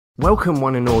Welcome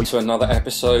one and all to another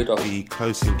episode of The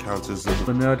Close Encounters of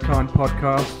the Nerdkind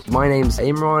Podcast. My name's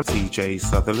Imran. TJ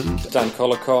Sutherland. Dan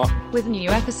Collicott. With new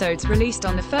episodes released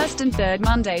on the first and third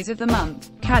Mondays of the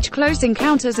month. Catch Close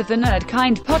Encounters of the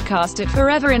Nerdkind Podcast at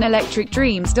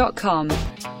foreverinelectricdreams.com.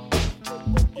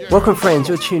 Welcome friends,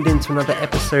 you're tuned in to another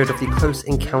episode of the Close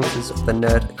Encounters of the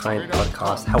Nerdkind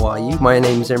Podcast. How are you? My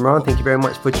name's Imran. Thank you very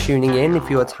much for tuning in and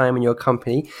for your time and your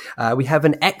company. We have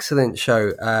an excellent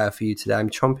show for you today. I'm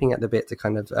chomping at the bit to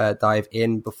kind of dive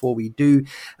in. Before we do,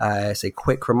 it's a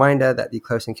quick reminder that the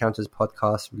Close Encounters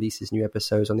Podcast releases new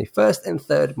episodes on the first and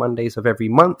third Mondays of every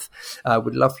month.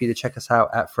 Would love for you to check us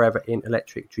out at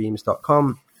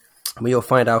foreverinelectricdreams.com. where you'll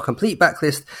find our complete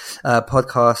backlist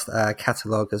podcast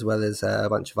catalog, as well as a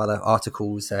bunch of other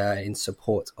articles in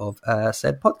support of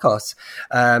said podcasts.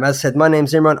 As I said, my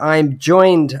name's Imran. I'm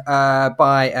joined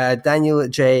by Daniel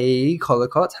J.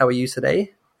 Collicott. How are you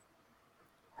today?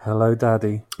 Hello,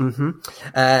 Daddy.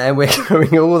 And we're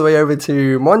going all the way over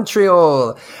to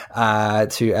Montreal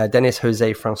to Dennis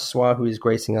Jose Francois, who is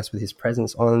gracing us with his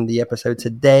presence on the episode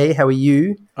today. How are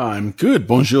you? I'm good.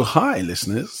 Bonjour, hi,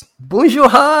 listeners. Bonjour,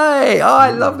 hi. Oh,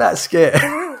 I love that skit.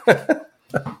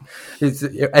 It's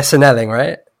SNLing,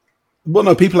 right? Well,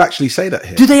 no, people actually say that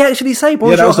here. Do they actually say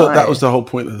bonjour, hi? That was the whole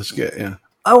point of the skit, yeah.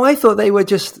 Oh, I thought they were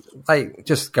just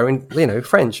going,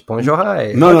 French, bonjour,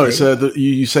 hi. No, it's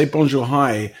you say bonjour,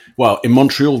 hi. Well, in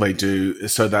Montreal they do,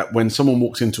 so that when someone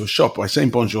walks into a shop by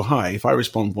saying bonjour, hi, if I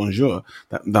respond bonjour,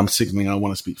 I'm signaling I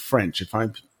want to speak French. If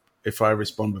I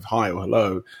respond with hi or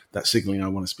hello, that's signaling I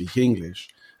want to speak English.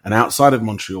 And outside of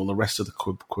Montreal, the rest of the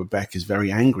Quebec is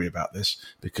very angry about this,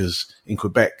 because in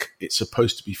Quebec, it's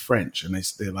supposed to be French. And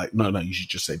they're like, no, you should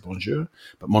just say bonjour.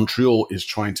 But Montreal is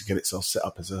trying to get itself set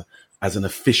up as an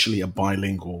officially a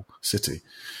bilingual city.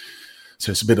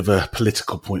 So it's a bit of a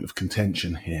political point of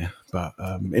contention here. But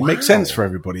it makes sense for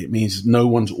everybody. It means no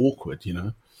one's awkward,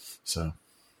 So,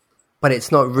 but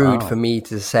it's not rude for me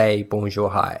to say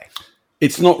bonjour, hi.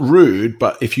 It's not rude,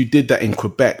 but if you did that in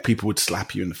Quebec, people would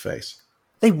slap you in the face.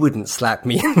 They wouldn't slap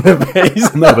me in the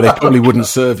face. No, but they probably wouldn't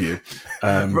serve you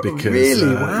because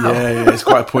really, wow. Yeah, it's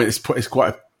quite a point. It's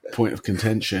quite a point of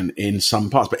contention in some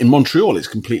parts, but in Montreal, it's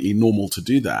completely normal to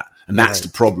do that, and that's the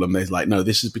problem. They're like, no,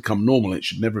 this has become normal. It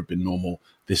should never have been normal.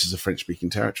 This is a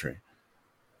French-speaking territory.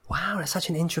 Wow, that's such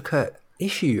an intricate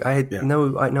issue. I had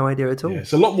no idea at all. Yeah,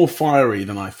 it's a lot more fiery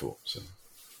than I thought. So.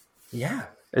 Yeah.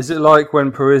 Is it like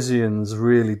when Parisians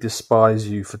really despise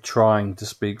you for trying to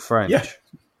speak French? Yeah.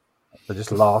 They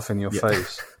just laugh in your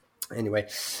face. Anyway,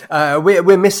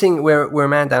 we're a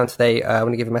man down today. I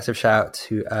want to give a massive shout out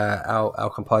to our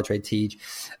compadre Tej,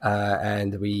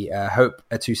 and we hope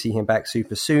to see him back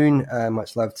super soon.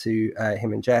 Much love to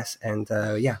him and Jess, and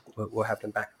we'll have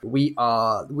them back. We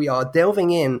are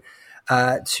delving in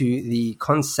to the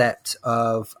concept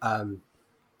of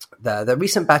the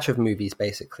recent batch of movies,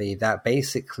 basically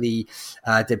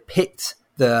depict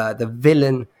the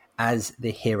villain as the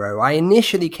hero. I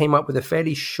initially came up with a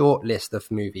fairly short list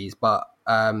of movies, but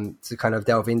to kind of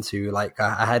delve into,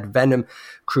 I had Venom,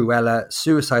 Cruella,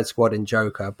 Suicide Squad, and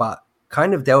Joker, but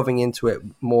kind of delving into it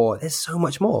more, there's so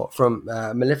much more, from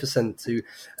Maleficent to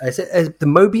is the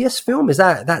Mobius film?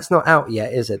 That's not out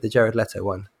yet, is it? The Jared Leto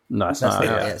one? No, it's not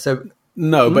out yet. So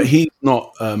but he's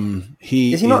not.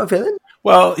 Is he not a villain?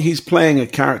 Well, he's playing a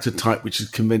character type which is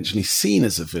conventionally seen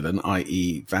as a villain,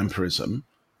 i.e., vampirism.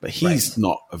 But he's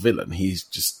not a villain. He's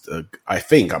just, I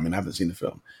haven't seen the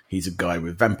film. He's a guy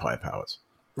with vampire powers.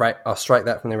 Right, I'll strike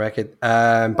that from the record.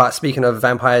 But speaking of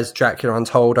vampires, Dracula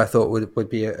Untold, I thought would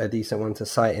be a decent one to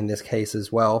cite in this case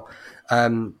as well.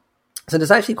 So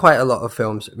there's actually quite a lot of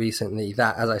films recently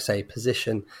that, as I say,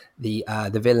 position the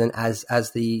villain as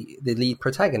the lead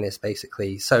protagonist,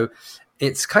 basically. So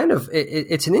it's kind of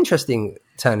it's an interesting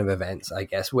turn of events, I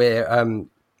guess. Where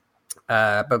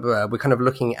we're kind of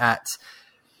looking at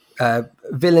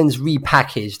villains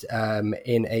repackaged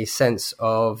in a sense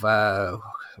of I'm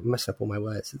messing up all my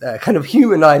words, kind of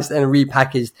humanized and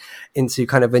repackaged into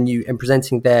kind of a new, and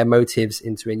presenting their motives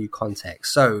into a new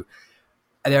context. So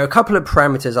there are a couple of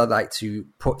parameters I'd like to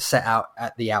set out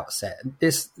at the outset.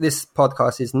 This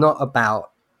podcast is not about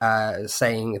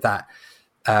saying that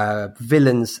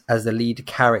villains as the lead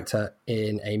character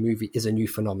in a movie is a new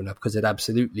phenomenon, because it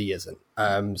absolutely isn't.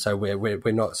 So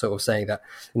we're not sort of saying that,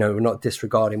 we're not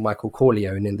disregarding Michael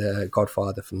Corleone in The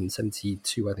Godfather from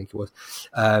 1972, I think it was,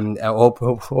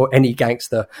 or any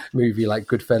gangster movie like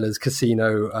Goodfellas,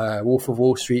 Casino, Wolf of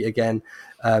Wall Street again.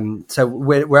 So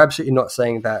we're absolutely not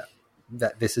saying that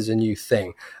this is a new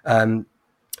thing.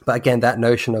 But again, that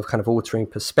notion of kind of altering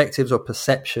perspectives or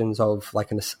perceptions of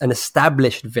like an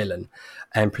established villain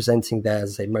and presenting their,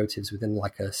 as I say, motives within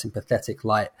like a sympathetic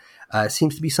light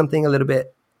seems to be something a little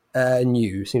bit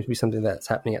new, seems to be something that's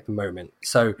happening at the moment.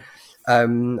 So I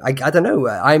don't know.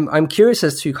 I'm curious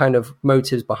as to kind of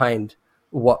motives behind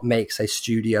what makes a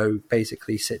studio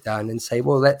basically sit down and say,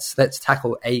 well, let's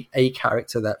tackle a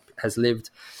character that has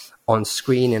lived on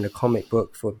screen in a comic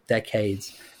book for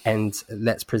decades, and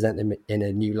let's present them in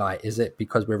a new light. Is it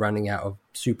because we're running out of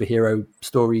superhero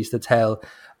stories to tell,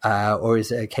 or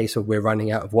is it a case of we're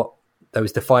running out of what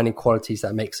those defining qualities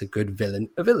that makes a good villain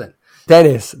a villain?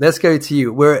 Dennis, let's go to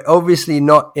you. We're obviously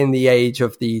not in the age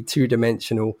of the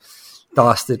two-dimensional,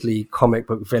 dastardly comic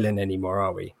book villain anymore,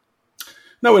 are we?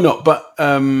 No, we're not. But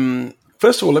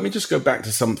first of all, let me just go back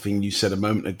to something you said a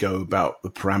moment ago about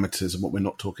the parameters and what we're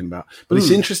not talking about. But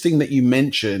it's interesting that you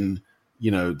mention,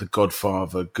 The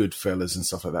Godfather, Goodfellas and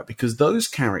stuff like that, because those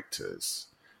characters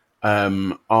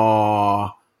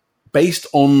are based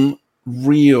on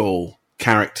real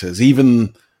characters.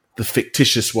 Even the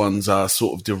fictitious ones are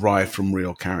sort of derived from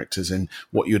real characters. And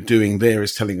what you're doing there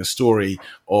is telling a story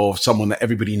of someone that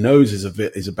everybody knows is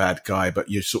a bad guy, but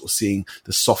you're sort of seeing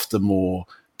the softer, more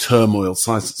turmoil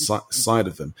side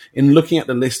of them. In looking at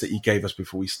the list that you gave us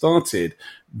before we started,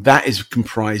 that is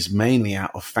comprised mainly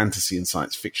out of fantasy and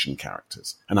science fiction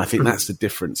characters. And I think that's the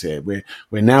difference here.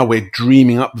 We're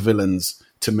dreaming up villains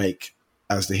to make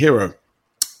as the hero.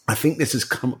 I think this has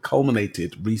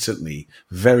culminated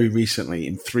very recently,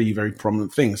 in three very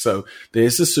prominent things. So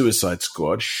there's the Suicide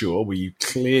Squad, sure, where you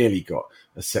clearly got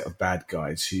a set of bad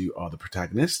guys who are the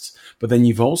protagonists. But then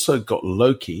you've also got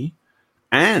Loki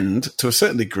and, to a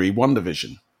certain degree,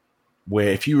 WandaVision, where,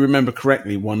 if you remember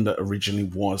correctly, Wanda originally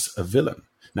was a villain.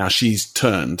 Now she's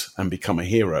turned and become a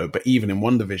hero, but even in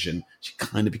WandaVision, she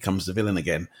kind of becomes the villain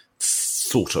again,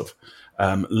 sort of.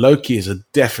 Loki is a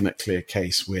definite clear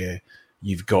case where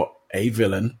you've got a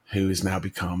villain who has now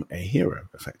become a hero,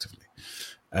 effectively.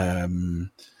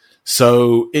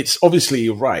 So it's obviously,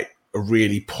 you're right, a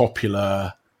really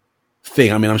popular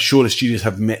thing. I mean, I'm sure the studios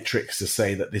have metrics to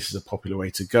say that this is a popular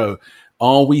way to go.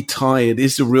 Are we tired?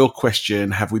 Is the real question,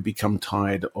 have we become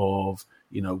tired of,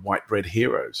 white bread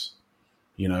heroes,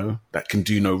 that can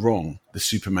do no wrong, the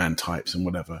Superman types and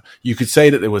whatever? You could say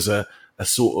that there was a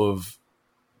sort of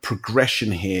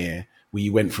progression here where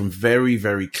you went from very,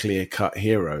 very clear-cut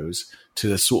heroes to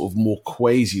the sort of more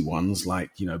quasi ones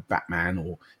like, Batman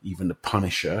or even the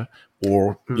Punisher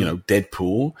or,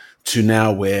 Deadpool, to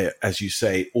now where, as you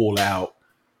say, all out,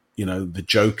 the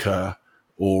Joker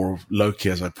or Loki,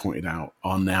 as I pointed out,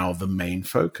 are now the main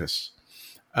focus.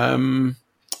 I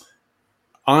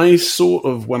sort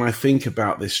of, when I think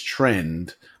about this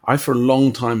trend, I for a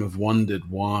long time have wondered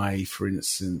why, for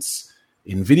instance,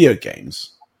 in video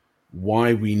games,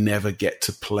 why we never get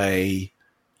to play,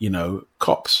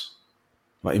 cops.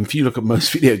 Like, if you look at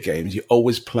most video games, you're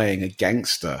always playing a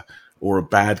gangster or a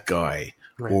bad guy,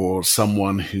 right, or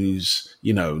someone who's,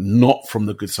 not from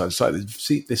the good side of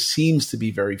society. There seems to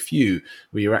be very few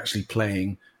where you're actually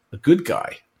playing a good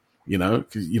guy,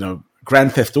 because,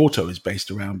 Grand Theft Auto is based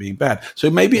around being bad.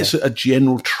 So maybe it's a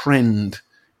general trend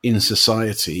in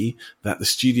society that the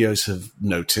studios have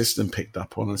noticed and picked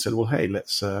up on and said, well, hey,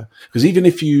 let's, because even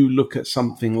if you look at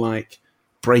something like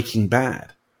Breaking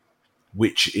Bad,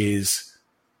 which is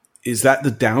that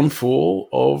the downfall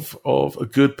of a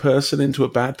good person into a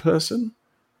bad person?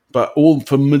 But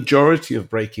for majority of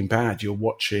Breaking Bad, you're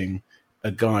watching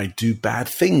a guy do bad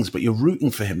things, but you're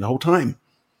rooting for him the whole time.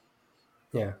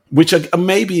 Yeah. Which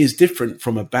maybe is different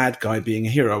from a bad guy being a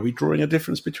hero. Are we drawing a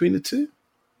difference between the two?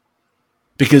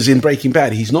 Because in Breaking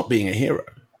Bad, he's not being a hero.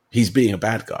 He's being a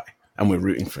bad guy, and we're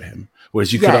rooting for him.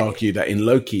 Whereas you could argue that in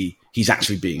Loki, he's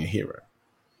actually being a hero.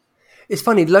 It's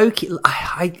funny, Loki,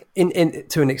 in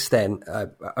to an extent,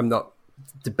 I'm not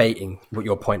debating what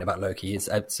your point about Loki is.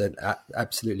 It's an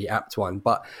absolutely apt one.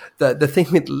 But the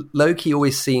thing with Loki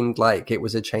always seemed like it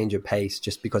was a change of pace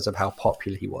just because of how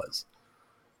popular he was.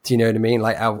 Do you know what I mean?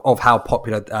 Like, of how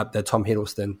popular the Tom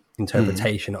Hiddleston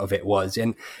interpretation of it was.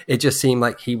 And it just seemed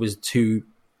like he was too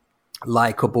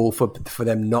likable for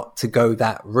them not to go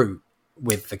that route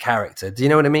with the character. Do you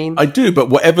know what I mean? I do, but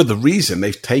whatever the reason,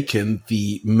 they've taken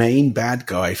the main bad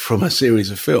guy from a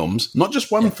series of films, not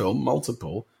just one film,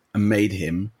 multiple, and made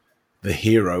him the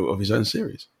hero of his own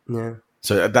series. Yeah.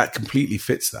 So that completely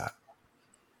fits that.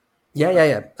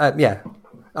 Yeah.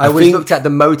 I always looked at the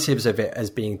motives of it as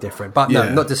being different, but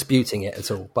no, not disputing it at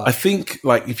all. But I think,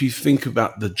 like, if you think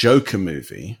about the Joker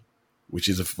movie, which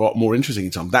is a lot more interesting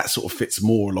in time. That sort of fits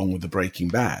more along with the Breaking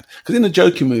Bad. Because in the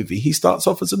Joker movie, he starts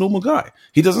off as a normal guy.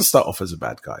 He doesn't start off as a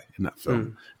bad guy in that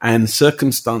film. And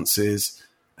circumstances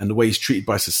and the way he's treated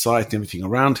by society and everything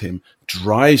around him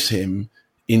drives him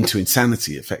into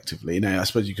insanity, effectively. Now, I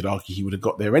suppose you could argue he would have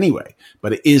got there anyway.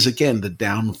 But it is, again, the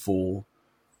downfall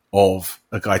of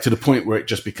a guy to the point where it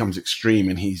just becomes extreme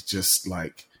and he's just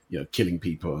like, killing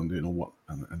people and doing all what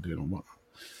and doing all what.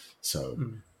 So,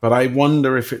 but I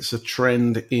wonder if it's a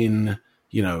trend in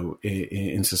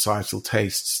societal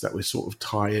tastes that we're sort of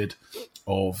tired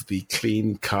of the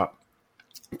clean cut,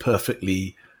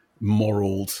 perfectly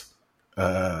moraled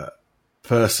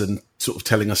person sort of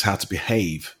telling us how to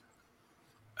behave.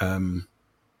 I'm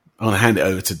going to hand it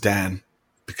over to Dan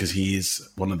because he is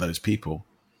one of those people.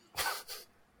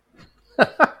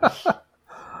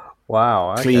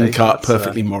 Wow. Okay. Clean cut,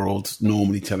 perfectly moraled,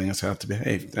 normally telling us how to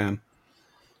behave, Dan.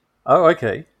 Oh,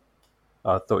 okay.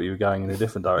 I thought you were going in a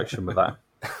different direction with that.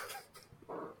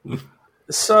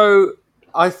 So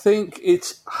I think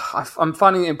I'm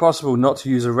finding it impossible not to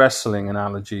use a wrestling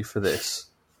analogy for this,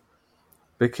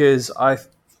 because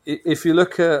if you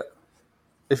look at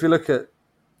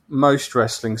most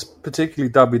wrestlings,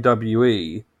 particularly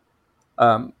WWE,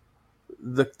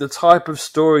 the type of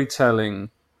storytelling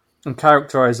and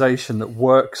characterization that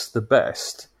works the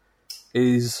best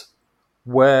is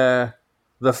where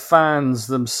the fans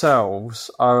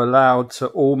themselves are allowed to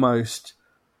almost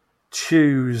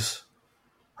choose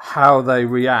how they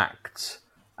react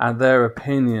and their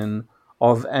opinion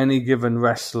of any given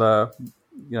wrestler,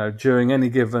 during any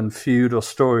given feud or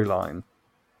storyline.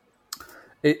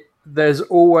 There's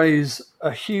always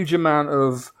a huge amount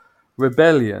of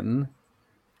rebellion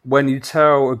when you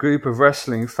tell a group of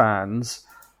wrestling fans,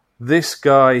 this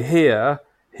guy here,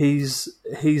 he's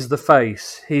the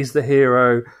face, he's the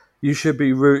hero, you should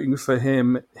be rooting for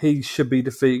him, he should be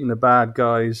defeating the bad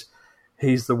guys,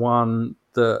 he's the one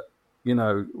that,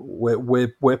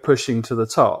 we're pushing to the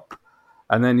top.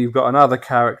 And then you've got another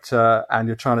character and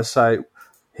you're trying to say,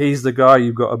 he's the guy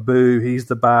you've got to boo, he's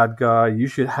the bad guy, you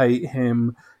should hate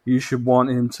him, you should want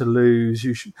him to lose,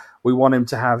 we want him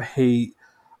to have heat.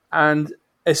 And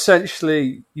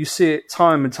essentially, you see it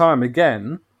time and time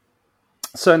again,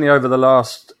 certainly over the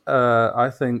last,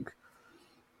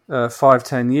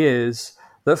 5-10 years,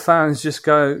 that fans just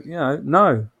go,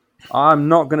 no, I'm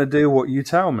not going to do what you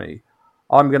tell me.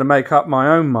 I'm going to make up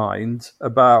my own mind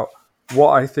about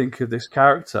what I think of this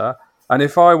character. And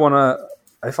if I want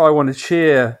to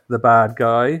cheer the bad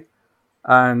guy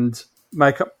and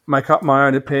make up my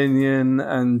own opinion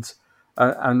and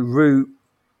root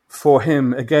for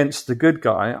him against the good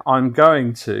guy, I'm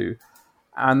going to.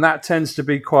 And that tends to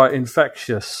be quite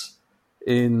infectious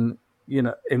in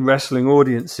wrestling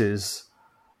audiences.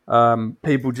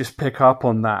 People just pick up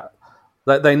on that.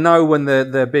 They know when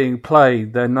they're being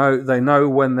played. They know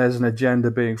when there's an agenda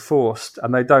being forced,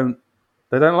 and they don't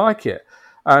like it.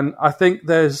 And I think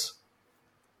there's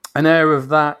an air of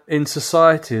that in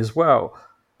society as well.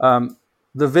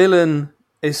 The villain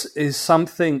is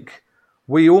something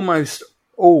we almost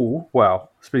all, well,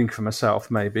 speaking for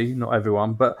myself, maybe not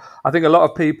everyone, but I think a lot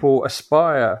of people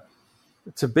aspire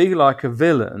to be like a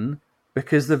villain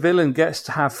because the villain gets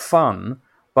to have fun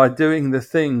by doing the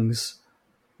things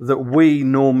that we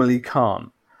normally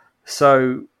can't.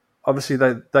 So obviously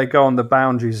they go on the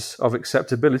boundaries of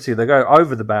acceptability. They go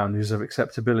over the boundaries of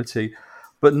acceptability.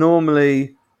 But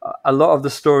normally a lot of the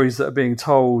stories that are being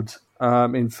told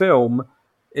in film,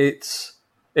 it's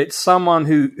someone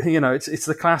who, it's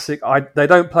the classic, they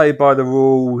don't play by the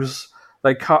rules,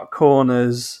 they cut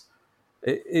corners.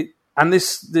 And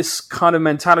this kind of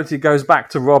mentality goes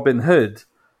back to Robin Hood.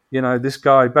 This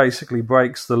guy basically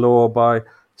breaks the law by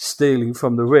stealing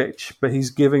from the rich, but he's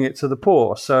giving it to the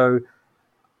poor. So,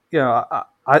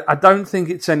 I don't think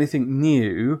it's anything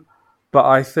new, but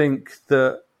I think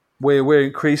that we're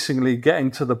increasingly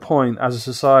getting to the point as a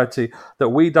society that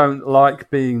we don't like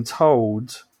being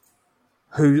told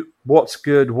what's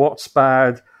good, what's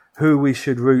bad, who we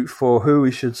should root for, who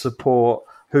we should support,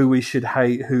 who we should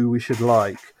hate, who we should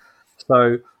like.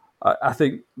 So I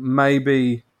think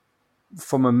maybe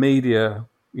from a media,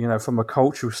 from a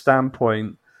cultural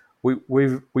standpoint,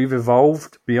 we've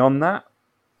evolved beyond that.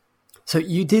 So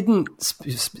you didn't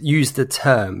use the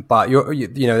term, but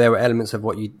there were elements of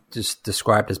what you just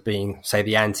described as being, say,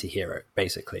 the anti-hero,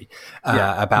 basically,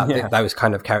 about those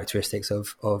kind of characteristics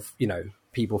of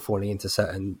people falling into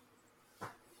certain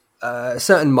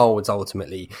molds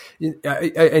ultimately.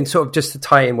 And sort of just to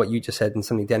tie in what you just said and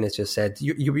something Dennis just said,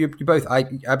 you both,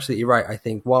 absolutely right. I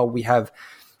think while we have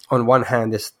on one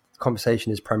hand this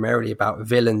conversation is primarily about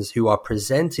villains who are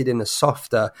presented in a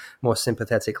softer, more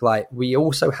sympathetic light, we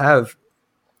also have,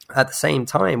 at the same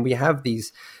time, we have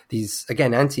these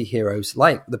again, anti-heroes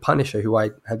like the Punisher, who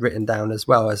I had written down, as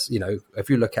well as, you know, if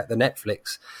you look at the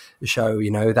Netflix show, you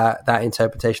know, that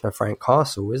interpretation of Frank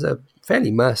Castle is a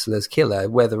fairly merciless killer,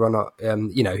 whether or not,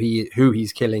 you know, who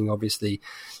he's killing obviously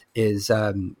is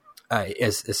a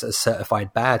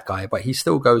certified bad guy, but he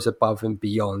still goes above and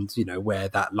beyond, you know, where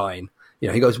that line, you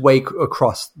know, he goes way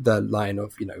across the line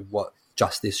of, you know, what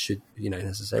justice should, you know,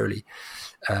 necessarily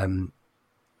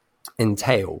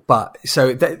entail. But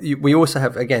so that we also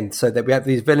have, again, so that we have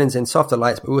these villains in softer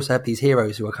lights, but we also have these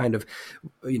heroes who are kind of,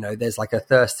 you know, there's like a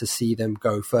thirst to see them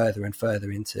go further and further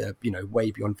into, you know,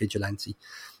 way beyond vigilante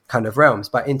kind of realms.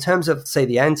 But in terms of, say,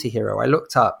 the anti-hero, I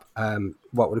looked up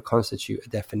what would constitute a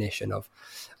definition of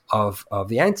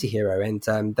the anti-hero, and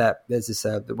that there's this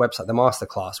the website, the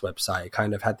Masterclass website,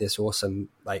 kind of had this awesome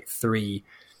like 3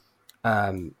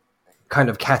 kind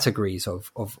of categories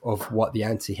of what the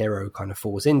anti-hero kind of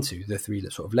falls into, the 3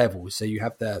 sort of levels. So you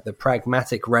have the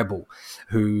pragmatic rebel,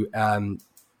 who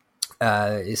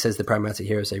it says the pragmatic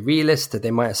hero is a realist that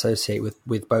they might associate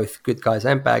with both good guys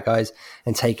and bad guys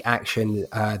and take action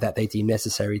that they deem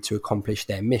necessary to accomplish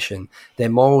their mission. Their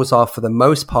morals are for the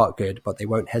most part good, but they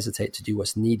won't hesitate to do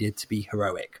what's needed to be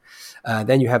heroic.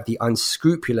 Then you have the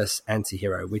unscrupulous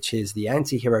anti-hero, which is the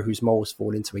anti-hero whose morals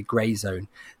fall into a grey zone.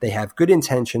 They have good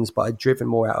intentions, but are driven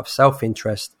more out of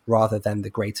self-interest rather than the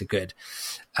greater good.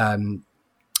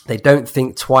 They don't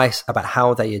think twice about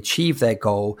how they achieve their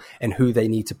goal and who they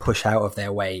need to push out of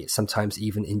their way, sometimes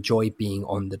even enjoy being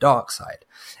on the dark side.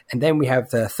 And then we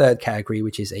have the third category,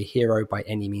 which is a hero by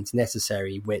any means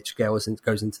necessary, which goes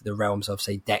into the realms of,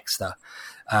 say, Dexter,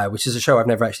 which is a show I've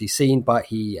never actually seen, but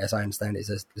he, as I understand, is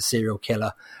a serial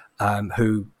killer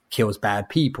who kills bad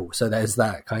people. So there's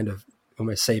that kind of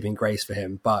almost saving grace for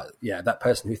him. But yeah, that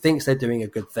person who thinks they're doing a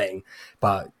good thing,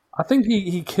 but I think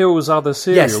he kills other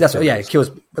serial killers. Yes, that's what, yeah, he kills.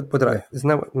 What did I? Isn't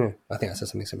that what? No, I think I said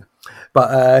something similar.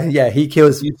 But yeah, he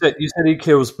kills. You said he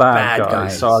kills bad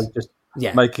guys, so I was just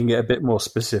yeah. making it a bit more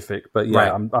specific. But yeah,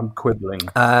 right. I'm quibbling.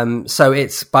 So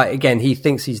it's, but again, he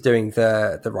thinks he's doing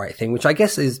the right thing, which I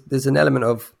guess there's an element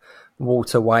of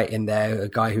Walter White in there, a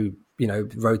guy who, you know,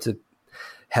 Road to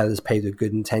Hell is paved with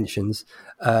good intentions.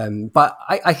 But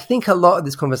I think a lot of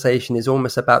this conversation is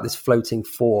almost about this floating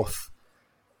fourth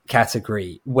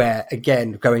category, where,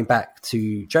 again, going back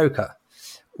to Joker,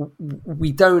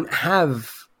 we don't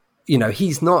have, you know,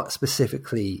 he's not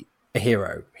specifically a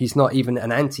hero. He's not even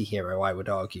an anti-hero, I would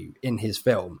argue, in his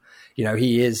film. You know,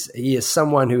 he is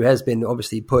someone who has been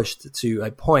obviously pushed to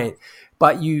a point,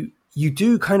 but you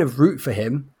do kind of root for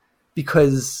him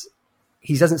because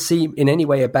he doesn't seem in any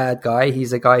way a bad guy.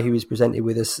 He's a guy who is presented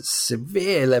with a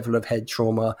severe level of head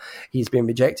trauma. He's been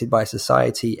rejected by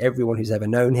society, everyone who's ever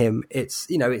known him. It's,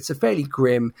 you know, it's a fairly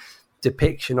grim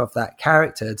depiction of that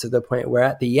character, to the point where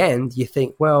at the end you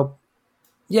think, well,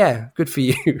 yeah, good for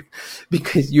you,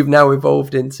 because you've now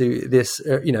evolved into this,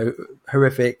 you know,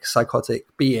 horrific, psychotic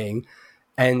being,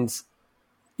 and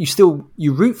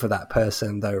you root for that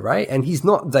person though, right? And he's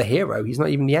not the hero. He's not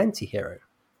even the anti-hero.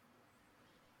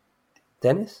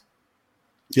 Dennis?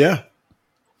 Yeah.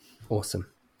 Awesome.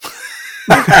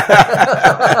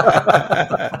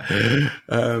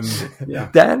 Yeah.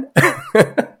 Dan?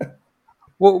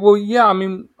 well, yeah. I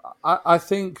mean, I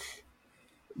think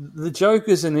the Joker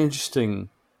is an interesting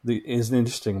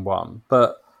one,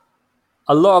 but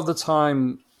a lot of the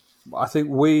time, I think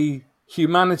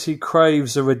humanity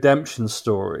craves a redemption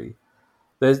story.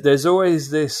 There's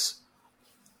always this,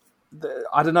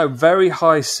 I don't know, very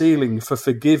high ceiling for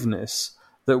forgiveness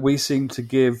that we seem to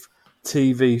give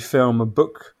TV, film, and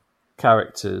book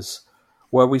characters,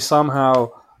 where we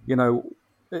somehow, you know,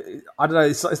 I don't know,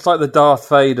 it's like the Darth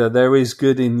Vader, there is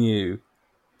good in you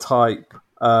type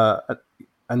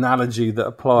analogy that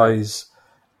applies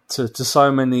to so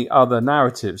many other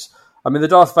narratives. I mean, the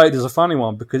Darth Vader is a funny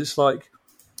one because it's like,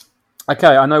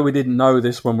 okay, I know we didn't know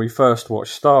this when we first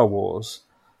watched Star Wars,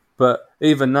 but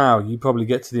even now, you probably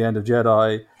get to the end of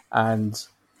Jedi, and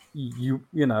you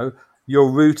know,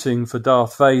 you're rooting for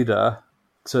Darth Vader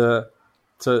to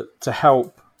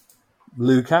help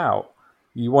Luke out.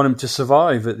 You want him to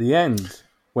survive at the end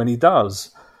when he does.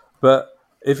 But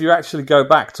if you actually go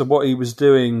back to what he was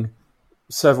doing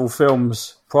several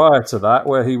films prior to that,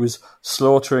 where he was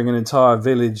slaughtering an entire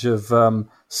village of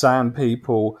sand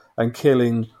people and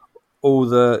killing all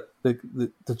the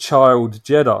child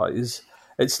Jedis.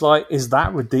 It's like, is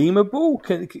that redeemable?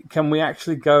 Can we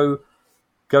actually go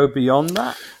beyond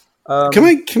that?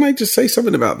 Can I just say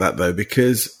something about that though?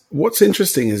 Because what's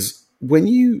interesting is when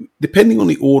you, depending on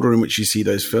the order in which you see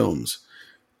those films,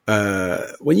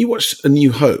 when you watch A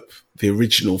New Hope, the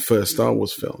original first Star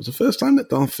Wars films, the first time that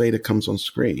Darth Vader comes on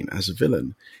screen as a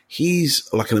villain, he's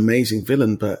like an amazing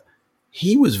villain, but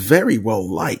he was very well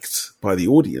liked by the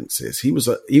audiences. He was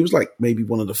like maybe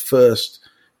one of the first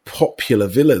popular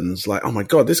villains. Like, oh my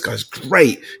God, this guy's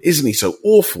great. Isn't he so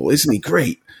awful? Isn't he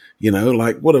great? You know,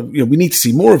 like we need to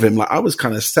see more of him. Like, I was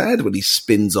kind of sad when he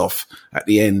spins off at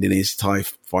the end in his TIE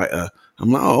fighter.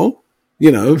 I'm like, oh,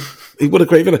 you know, what a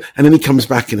great villain. And then he comes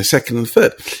back in a second and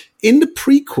third. In the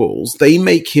prequels, they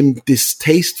make him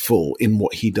distasteful in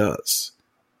what he does.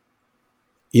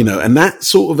 You know, and that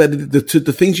sort of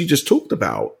the things you just talked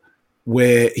about,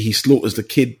 where he slaughters the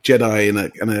kid Jedi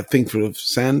and a thing full of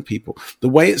sand people. The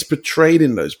way it's portrayed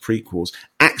in those prequels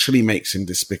actually makes him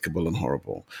despicable and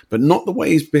horrible, but not the way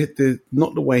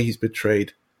he's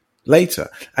portrayed later.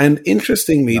 And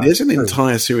interestingly, there's an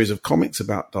entire series of comics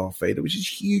about Darth Vader, which is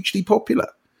hugely popular.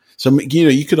 So, you know,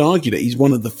 you could argue that he's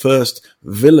one of the first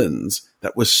villains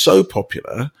that was so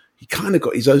popular. He kind of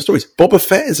got his own stories. Boba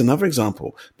Fett is another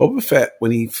example. Boba Fett,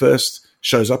 when he first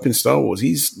shows up in Star Wars,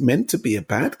 he's meant to be a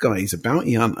bad guy. He's a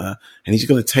bounty hunter, and he's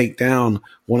going to take down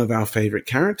one of our favorite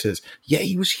characters. Yeah,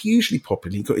 he was hugely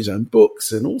popular. He got his own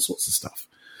books and all sorts of stuff.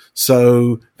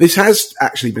 So this has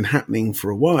actually been happening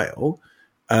for a while.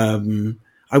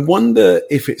 I wonder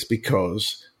if it's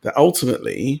because that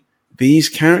ultimately these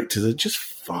characters are just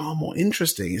far more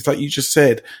interesting. It's like you just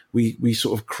said, we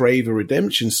sort of crave a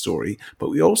redemption story, but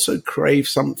we also crave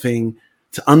something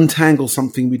to untangle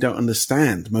something we don't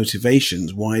understand,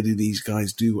 motivations. Why do these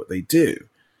guys do what they do?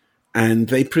 And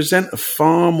they present a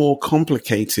far more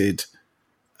complicated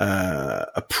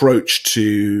approach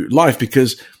to life,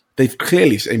 because they've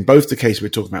clearly, in both the case we're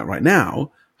talking about right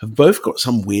now, have both got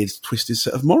some weird, twisted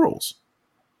set of morals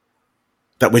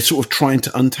that we're sort of trying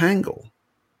to untangle.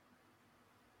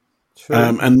 True.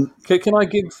 And can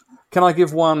I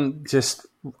give one just?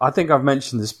 I think I've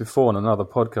mentioned this before in another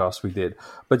podcast we did,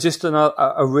 but just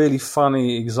a really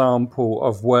funny example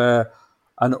of where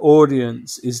an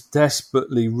audience is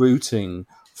desperately rooting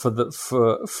for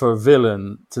a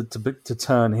villain to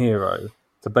turn hero,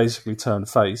 to basically turn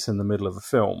face in the middle of a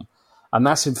film, and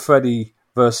that's in Freddy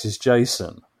versus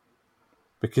Jason,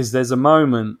 because there's a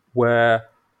moment where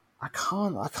I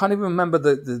can't even remember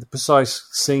the precise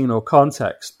scene or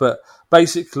context, but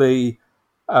basically,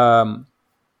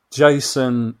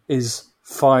 Jason is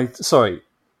fighting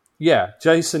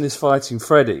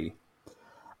Freddy,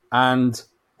 and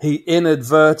he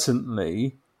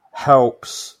inadvertently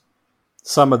helps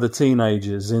some of the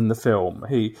teenagers in the film.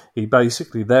 He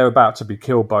basically, they're about to be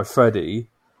killed by Freddy,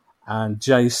 and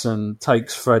Jason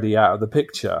takes Freddy out of the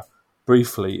picture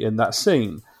briefly in that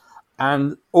scene.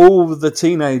 And all the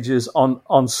teenagers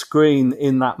on screen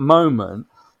in that moment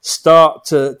start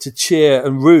to cheer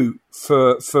and root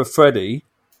for Freddy,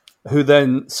 who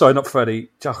then, sorry, not Freddy,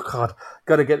 oh God,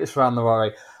 got to get this round the right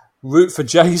way. Root for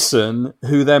Jason,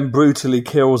 who then brutally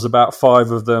kills about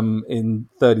 5 of them in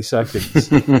 30 seconds.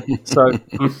 So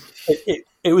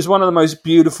it was one of the most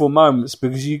beautiful moments,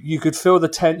 because you could feel the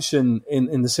tension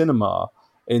in the cinema,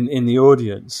 in the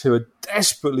audience, who are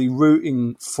desperately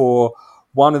rooting for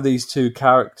one of these two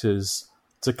characters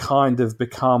to kind of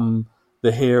become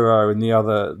the hero and the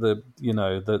other,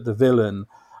 the villain.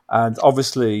 And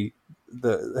obviously,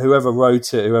 whoever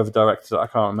wrote it, whoever directed it, I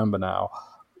can't remember now,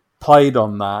 played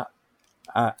on that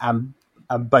and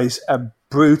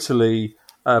brutally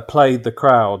played the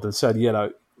crowd and said,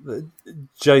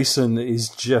 Jason is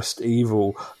just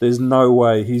evil. There's no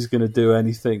way he's going to do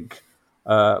anything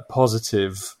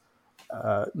positive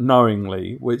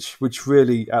knowingly, which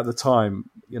really at the time,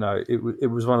 it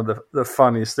was one of the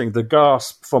funniest things. The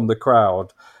gasp from the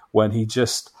crowd when he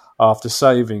just, after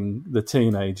saving the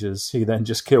teenagers, he then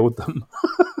just killed them.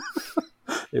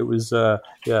 It was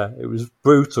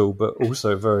brutal, but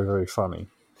also very, very funny.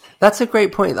 That's a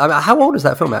great point. I mean, how old is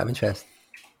that film, out of interest?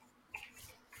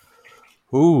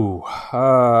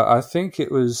 I think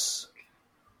it was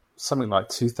something like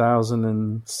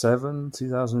 2007,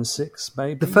 2006,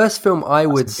 maybe. The first film I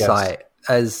would cite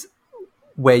as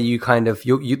where you kind of,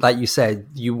 you like you said,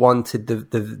 you wanted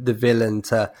the villain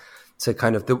to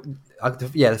kind of,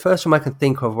 the first film I can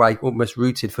think of where I almost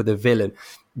rooted for the villain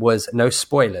was, no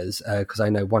spoilers, because I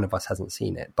know one of us hasn't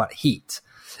seen it, but Heat,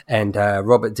 and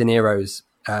Robert De Niro's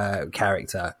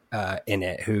character in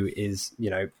it, who is,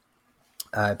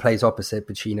 plays opposite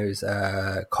Pacino's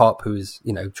cop who's,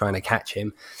 trying to catch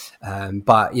him.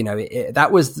 But, that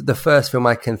was the first film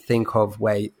I can think of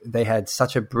where they had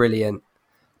such a brilliant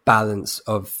balance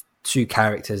of two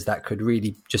characters that could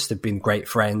really just have been great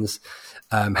friends,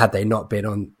 had they not been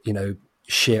on,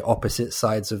 sheer opposite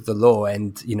sides of the law.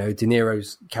 And, De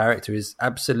Niro's character is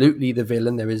absolutely the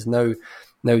villain. There is no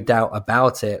doubt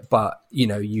about it. But,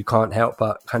 you can't help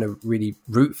but kind of really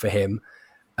root for him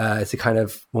to kind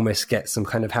of almost get some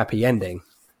kind of happy ending.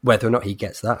 Whether or not he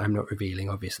gets that, I'm not revealing,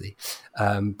 obviously.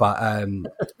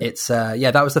 It's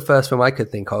that was the first film I could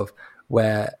think of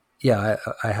where, I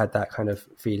had that kind of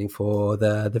feeling for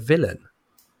the villain.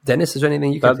 Dennis, is there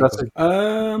anything you can think of?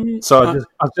 I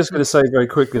was just going to say very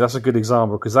quickly, that's a good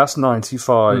example because that's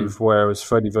 95, whereas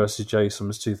Freddy vs. Jason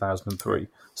was 2003.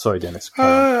 Sorry, Dennis.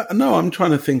 No, I'm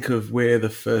trying to think of where the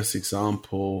first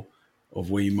example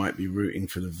of where you might be rooting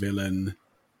for the villain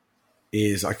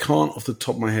is. I can't off the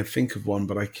top of my head think of one,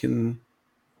 but I can.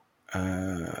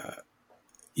 I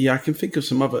can think of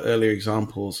some other earlier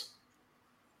examples.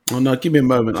 Oh no, give me a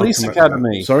moment. Police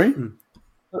Academy. Sorry?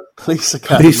 Police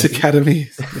Academy. Police Academy.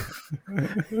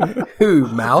 Who,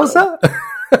 Mauser?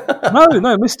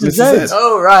 No, Mr. Z.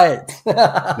 Oh, right.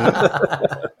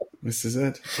 Mr.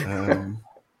 Z.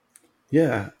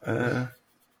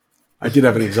 I did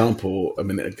have an example a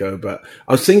minute ago, but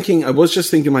I was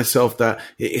just thinking myself that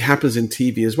it happens in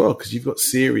TV as well, because you've got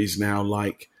series now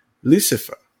like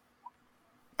Lucifer.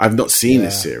 I've not seen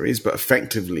this series, but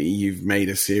effectively you've made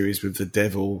a series with the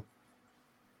devil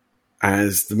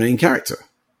as the main character.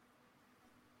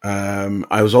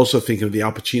 I was also thinking of the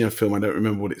Al Pacino film, I don't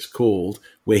remember what it's called,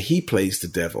 where he plays the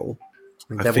devil.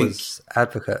 Devil's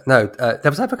Advocate. No,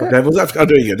 Devil's Advocate? Devil's Advocate. Oh,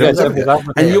 there you go. Devil's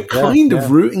Advocate. And you're kind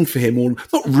of rooting for him, or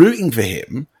not rooting for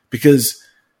him, because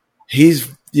he's,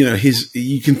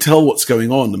 you can tell what's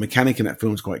going on. The mechanic in that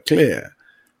film is quite clear.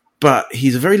 But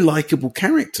he's a very likable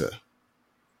character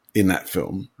in that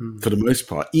film, for the most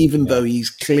part, even though he's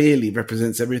clearly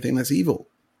represents everything that's evil.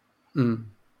 I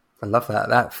love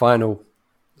that final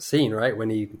scene, right, when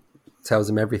he tells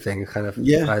him everything. Kind of,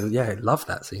 I love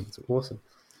that scene. It's awesome.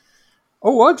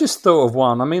 Oh, I just thought of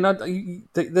one. I mean,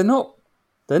 they're not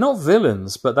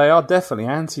villains, but they are definitely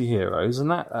anti-heroes,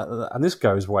 and and this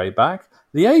goes way back.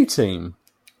 The A-Team.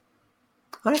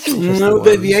 No,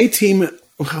 the A-Team.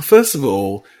 Well, first of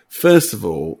all,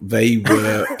 they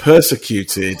were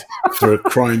persecuted for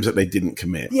crimes that they didn't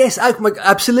commit. Yes,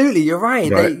 absolutely. You're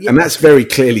right. And that's very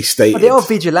clearly stated. But they are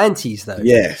vigilantes, though.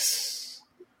 Yes,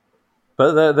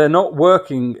 but they're not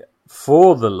working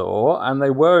for the law, and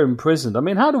they were imprisoned. I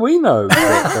mean, how do we know?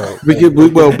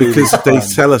 Because they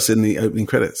tell us in the opening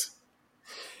credits.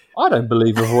 I don't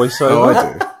believe a voiceover. Oh,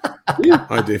 I do.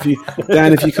 I do. If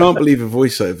you can't believe a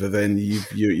voiceover, then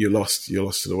you're lost. You're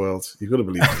lost to the world. You've got to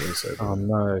believe a voiceover. Oh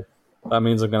no, that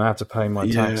means I'm going to have to pay my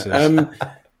taxes. I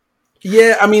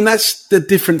mean that's the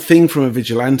different thing from a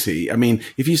vigilante. I mean,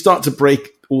 if you start to break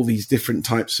all these different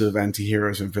types of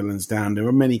anti-heroes and villains down, there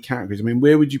are many categories. I mean,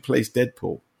 where would you place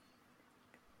Deadpool?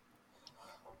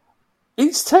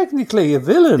 He's technically a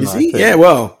villain. Is he? Yeah.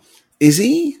 Well, is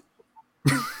he?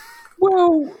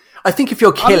 Well, I think if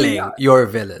you're killing, you're a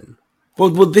villain. Well,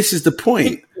 this is the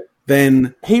point.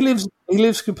 Then he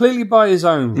lives completely by his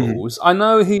own rules. I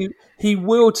know he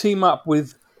will team up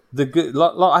with the good.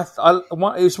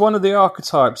 It's one of the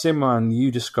archetypes, Imran,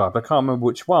 you described. I can't remember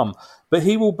which one, but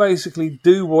he will basically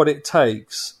do what it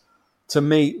takes to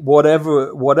meet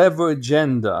whatever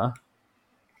agenda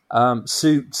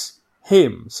suits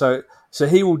him. So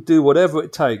he will do whatever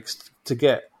it takes to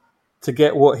get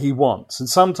what he wants, and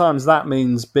sometimes that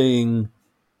means being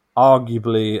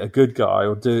arguably a good guy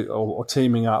or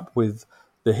teaming up with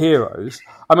the heroes.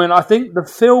 I mean, I think the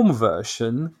film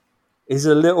version is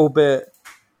a little bit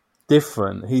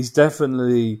different.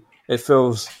 It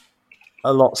feels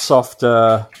a lot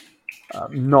softer,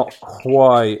 not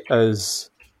quite as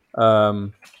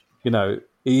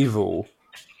evil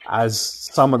as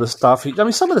some of the stuff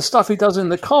some of the stuff he does in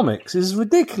the comics is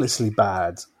ridiculously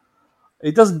bad.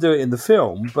 He doesn't do it in the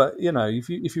film, but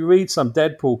if you read some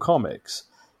Deadpool comics,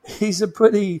 he's a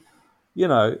pretty,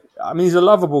 he's a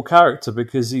lovable character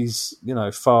because he's,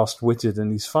 fast-witted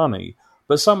and he's funny.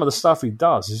 But some of the stuff he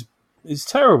does is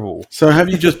terrible. So have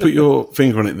you just put your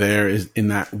finger on it there, is in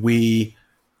that we,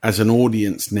 as an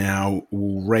audience now,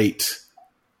 will rate,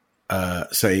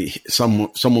 say,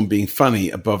 someone being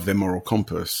funny above their moral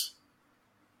compass?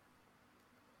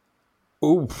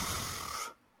 Ooh.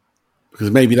 Because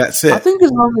maybe that's it. I think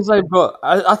as long as they've got,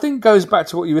 I think it goes back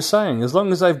to what you were saying. As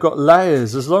long as they've got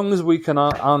layers, as long as we can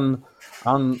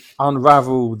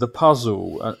unravel the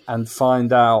puzzle and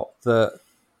find out that,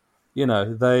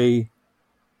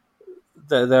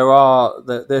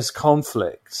 there's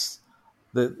conflicts,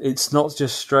 that it's not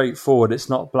just straightforward. It's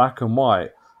not black and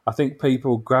white. I think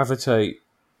people gravitate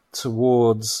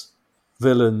towards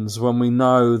villains when we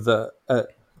know that at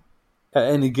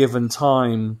any given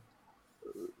time,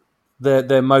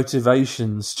 their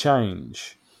motivations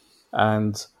change,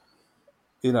 and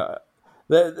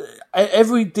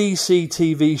every DC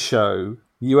TV show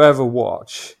you ever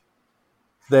watch,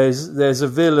 there's a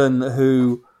villain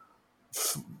who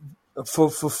for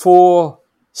 4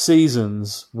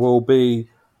 seasons will be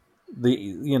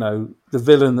the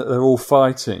villain that they're all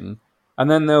fighting, and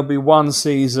then there'll be one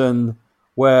season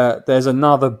where there's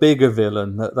another bigger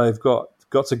villain that they've got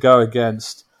to go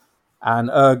against, and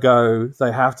ergo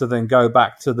they have to then go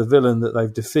back to the villain that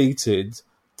they've defeated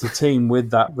to team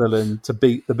with that villain to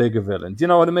beat the bigger villain. Do you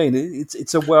know what I mean?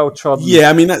 It's a well-trodden... Yeah,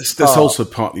 I mean, that's also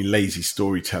partly lazy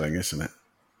storytelling, isn't it?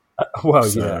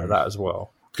 Yeah, that as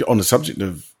well. On the subject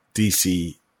of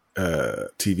DC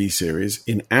TV series,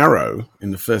 in Arrow,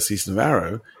 in the first season of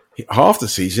Arrow, half the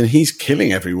season he's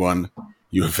killing everyone.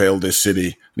 You have failed this city,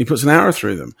 and he puts an arrow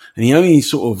through them, and he only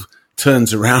sort of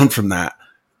turns around from that,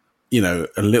 a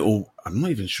little. I'm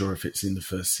not even sure if it's in the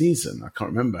first season. I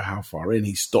can't remember how far in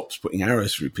he stops putting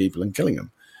arrows through people and killing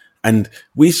them, and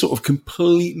we sort of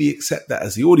completely accept that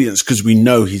as the audience because we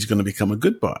know he's going to become a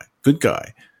good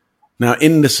guy. Now,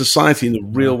 in the society, in the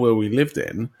real world we lived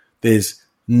in, there's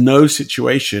no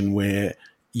situation where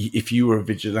if you were a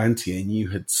vigilante and you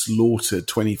had slaughtered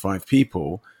 25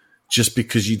 people just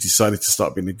because you decided to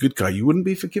start being a good guy, you wouldn't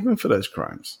be forgiven for those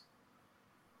crimes.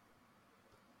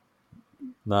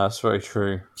 No, that's very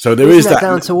true. So there is that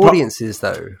down to audiences,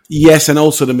 though. Yes, and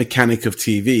also the mechanic of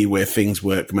TV where things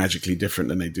work magically different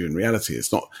than they do in reality.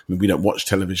 It's not. I mean, we don't watch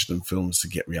television and films to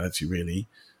get reality, really.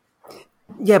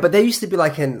 Yeah, but there used to be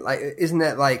isn't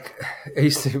it like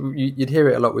you'd hear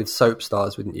it a lot with soap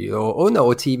stars, wouldn't you?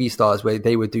 Or TV stars where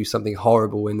they would do something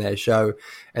horrible in their show,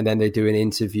 and then they do an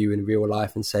interview in real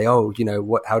life and say, "Oh,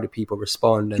 how do people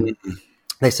respond?" And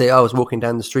they say, "Oh, I was walking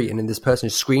down the street, and then this person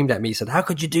screamed at me, said, 'How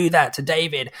could you do that to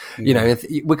David?'"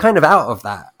 We're kind of out of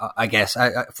that, I guess.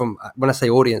 From when I say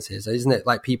audiences, isn't it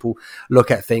like people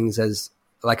look at things as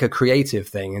like a creative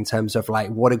thing in terms of like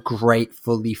what a great,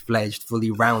 fully fledged,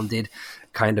 fully rounded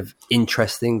kind of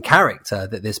interesting character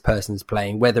that this person's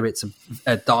playing, whether it's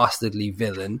a dastardly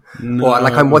villain or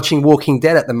like I'm watching Walking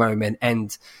Dead at the moment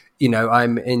and,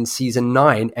 I'm in season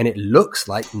 9 and it looks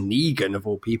like Negan of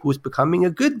all people is becoming a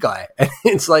good guy. And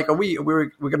it's like,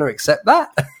 we're going to accept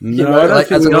that? No, I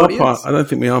don't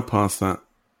think we are past that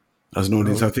as an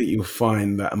audience. I think you'll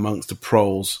find that amongst the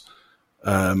proles,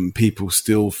 people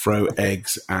still throw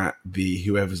eggs at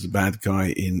whoever's the bad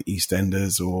guy in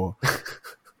EastEnders or,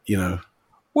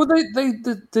 Well,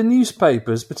 the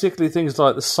newspapers, particularly things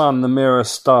like the Sun, the Mirror,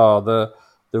 Star, the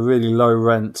really low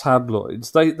rent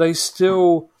tabloids, they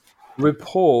still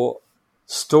report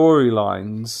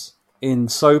storylines in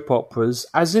soap operas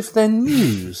as if they're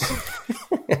news.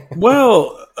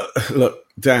 Well, look,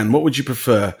 Dan, what would you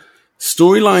prefer?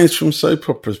 Storylines from soap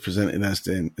operas presented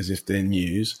as if they're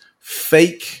news,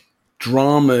 fake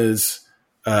dramas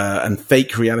and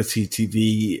fake reality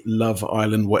TV, Love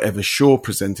Island, whatever, Shaw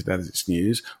presented as its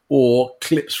news, or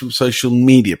clips from social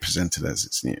media presented as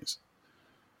its news?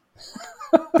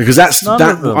 Because that's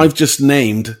that I've just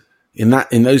named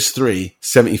in those three,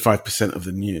 75% of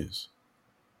the news.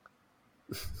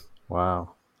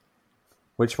 Wow.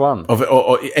 Which one? Of it,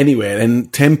 or anywhere,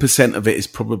 and 10% of it is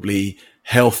probably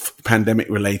health pandemic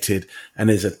related, and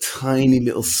there's a tiny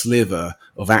little sliver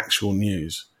of actual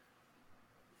news.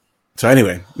 So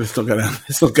anyway, let's not go down.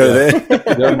 Let's not go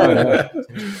there.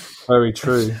 Very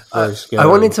true. Very scary. I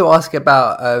wanted to ask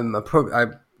about.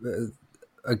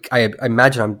 I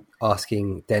imagine I'm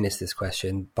asking Dennis this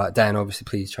question, but Dan, obviously,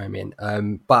 please chime in.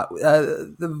 But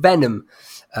the Venom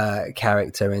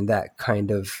character and that kind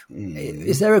of,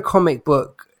 is there a comic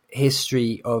book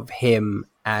history of him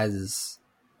as?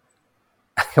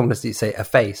 I want to say a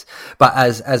face, but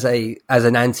as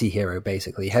an anti-hero,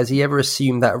 basically. Has he ever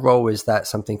assumed that role? Is that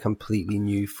something completely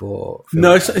new for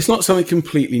No, it's not something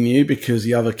completely new because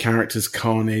the other characters,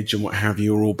 Carnage and what have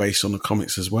you, are all based on the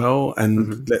comics as well.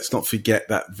 And let's not forget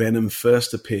that Venom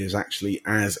first appears actually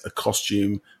as a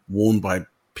costume worn by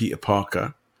Peter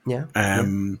Parker. Yeah.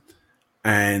 And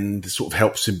sort of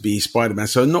helps him be Spider-Man.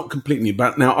 So not completely new.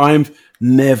 But now I've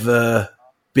never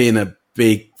been a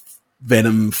big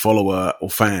Venom follower or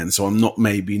fan, so I'm not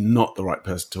the right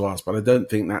person to ask, but I don't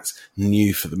think that's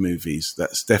new for the movies.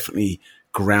 That's definitely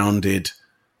grounded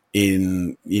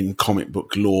in comic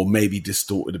book lore, maybe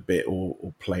distorted a bit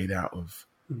or played out of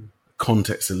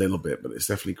context a little bit, but it's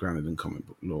definitely grounded in comic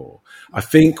book lore. I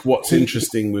think what's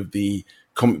interesting with the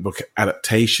comic book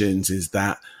adaptations is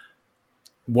that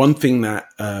one thing that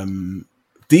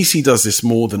DC does this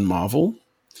more than Marvel,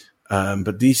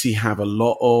 but DC have a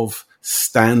lot of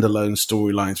standalone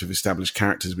storylines with established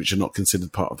characters which are not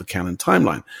considered part of the canon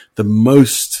timeline. The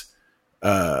most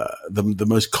the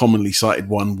most commonly cited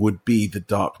one would be The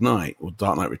Dark Knight or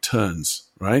Dark Knight Returns,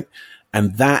 right?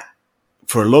 And that,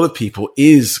 for a lot of people,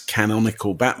 is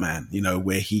canonical Batman,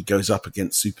 where he goes up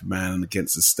against Superman and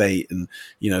against the state and,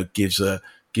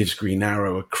 gives Green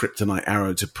Arrow a kryptonite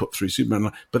arrow to put through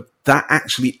Superman. But that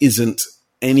actually isn't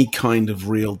any kind of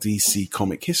real DC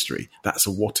comic history. That's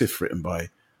a what if written by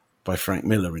Frank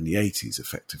Miller in the 80s,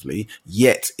 effectively.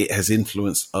 Yet it has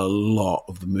influenced a lot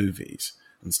of the movies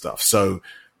and stuff. So,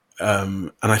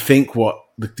 and I think what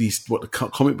the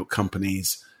comic book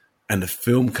companies and the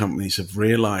film companies have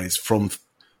realized from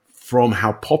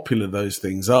how popular those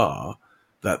things are,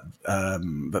 that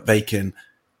they can,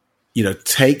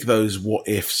 take those what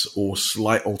ifs or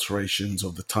slight alterations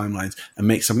of the timelines and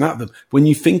make something out of them. When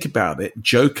you think about it,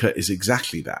 Joker is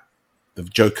exactly that. The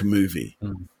Joker movie.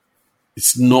 Mm.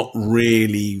 It's not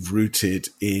really rooted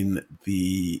in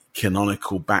the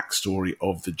canonical backstory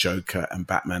of the Joker and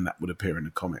Batman that would appear in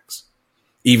the comics.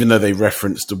 Even though they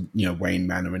referenced, Wayne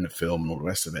Manor in the film and all the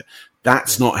rest of it.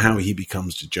 That's not how he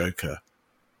becomes the Joker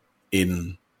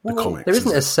in the comics. There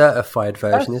isn't a certified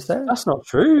version, is there? That's not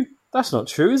true. That's not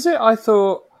true, is it? I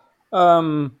thought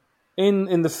in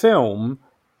the film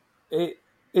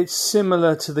it's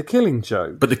similar to the Killing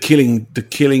Joke. But the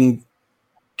Killing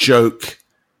Joke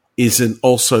isn't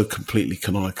also completely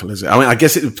canonical, is it? I mean, I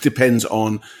guess it depends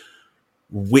on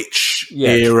which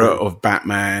era of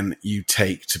Batman you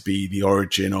take to be the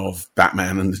origin of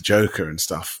Batman and the Joker and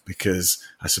stuff. Because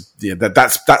that's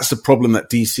the problem that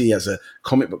DC as a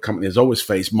comic book company has always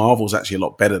faced. Marvel's actually a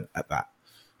lot better at that.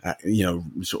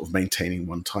 Sort of maintaining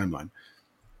one timeline.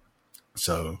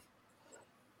 So,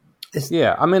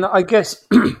 yeah, I mean, I guess,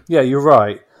 yeah, you're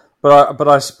right. But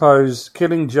I suppose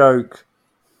Killing Joke,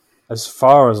 as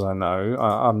far as I know,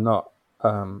 I'm not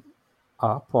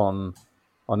up on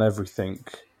everything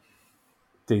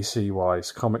DC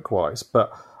wise, comic wise.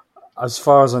 But as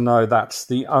far as I know, that's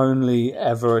the only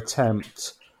ever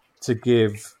attempt to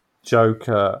give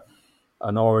Joker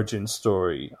an origin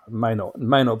story. It may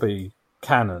not be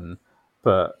canon,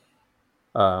 but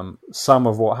some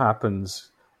of what happens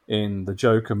in the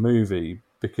Joker movie,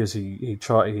 because he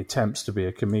attempts to be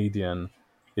a comedian,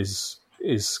 is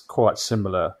quite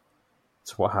similar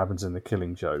to what happens in the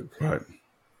Killing Joke. Right.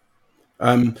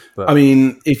 I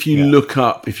mean, if you look him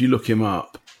up, if you go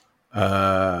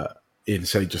to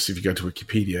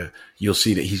Wikipedia, you'll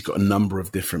see that he's got a number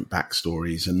of different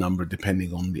backstories,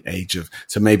 depending on the age of.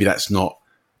 So maybe that's not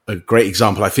a great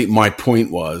example. I think my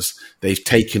point was they've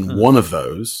taken one of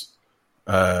those,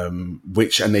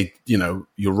 which, and they,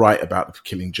 you're right about the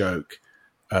Killing Joke,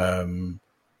 to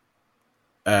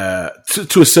a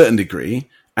certain degree,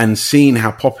 and seen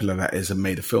how popular that is and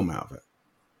made a film out of it.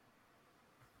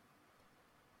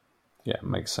 Yeah, it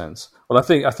makes sense. Well, I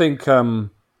think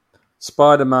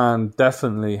Spider-Man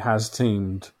definitely has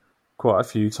teamed quite a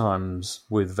few times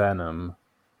with Venom.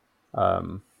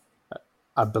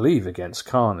 I believe against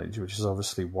Carnage, which is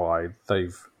obviously why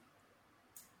they've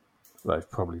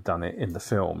probably done it in the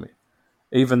film.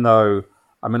 Even though,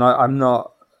 I mean,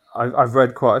 I've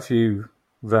read quite a few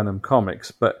Venom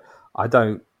comics, but I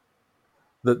don't.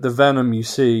 The Venom you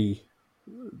see,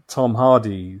 Tom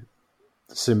Hardy,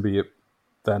 symbiote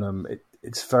Venom,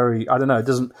 it's very, I don't know,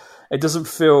 it doesn't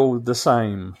feel the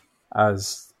same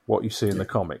as what you see in the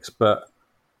comics, but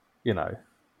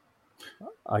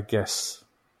I guess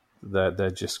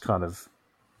they're just kind of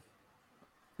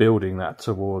building that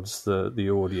towards the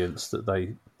audience that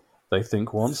they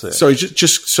think wants it. Sorry,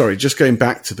 just going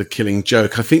back to the Killing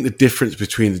Joke. I think the difference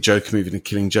between the Joker movie and the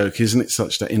Killing Joke, isn't it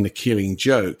such that in the Killing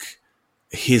Joke,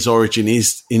 his origin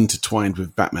is intertwined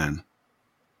with Batman.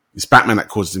 It's Batman that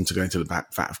causes him to go into the vat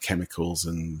of chemicals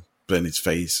and burn his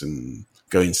face and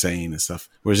go insane and stuff.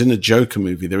 Whereas in the Joker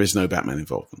movie, there is no Batman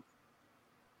involvement.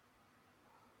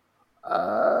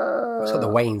 It's got the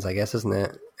Waynes, I guess, isn't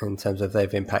it? In terms of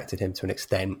they've impacted him to an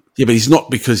extent. Yeah, but he's not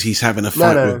because he's having a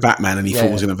fight with Batman and he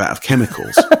falls in a vat of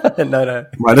chemicals. No.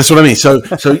 Right, that's what I mean. So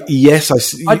yes, I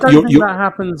see. I don't think that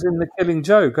happens in the Killing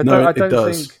Joke. I don't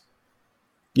does. think.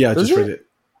 Yeah, I just read it.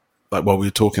 Like while we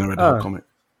were talking, I read the whole comic.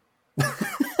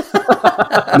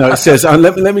 No, it says,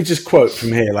 let me just quote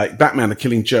from here, like, Batman, The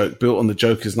Killing Joke, built on the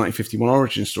Joker's 1951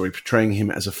 origin story, portraying him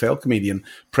as a failed comedian,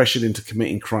 pressured into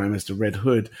committing crime as the Red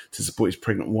Hood to support his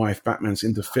pregnant wife. Batman's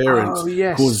interference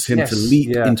causes him to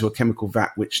leap into a chemical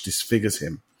vat which disfigures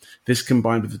him. This,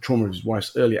 combined with the trauma of his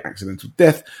wife's earlier accidental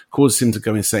death, causes him to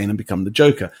go insane and become the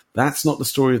Joker. That's not the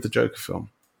story of the Joker film.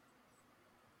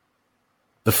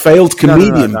 The failed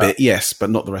comedian bit, yes, but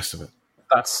not the rest of it.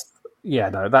 That's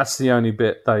the only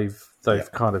bit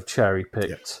they've kind of cherry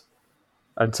picked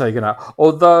and taken out.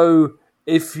 Although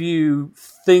if you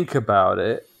think about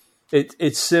it,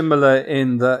 it's similar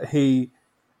in that he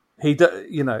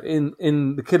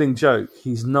in The Killing Joke,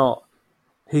 he's not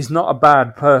a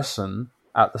bad person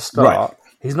at the start. Right.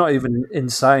 He's not even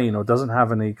insane or doesn't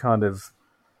have any kind of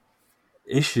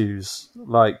issues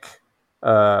like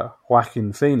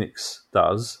Joaquin Phoenix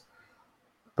does,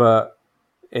 but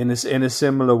in a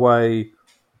similar way,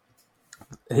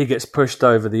 he gets pushed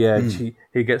over the edge.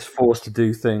 He gets forced to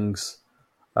do things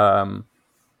that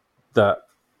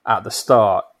at the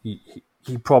start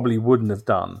he probably wouldn't have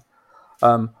done.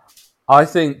 I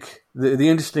think the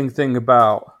interesting thing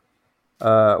about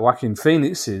Joaquin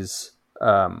Phoenix's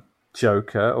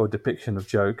Joker or depiction of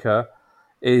Joker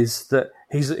is that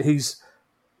he's.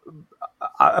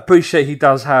 I appreciate he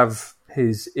does have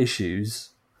his issues.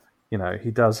 You know,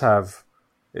 he does have.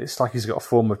 It's like he's got a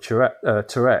form of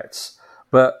Tourette's,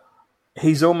 but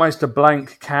he's almost a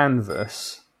blank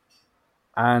canvas,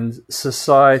 and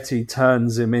society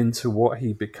turns him into what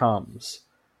he becomes.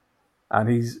 And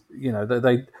he's, you know,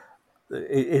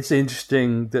 it's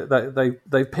interesting that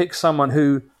they pick someone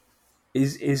who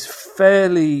is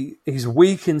fairly, he's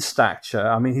weak in stature.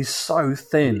 I mean, he's so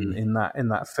thin in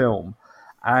that film,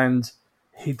 and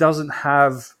he doesn't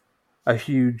have a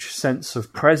huge sense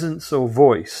of presence or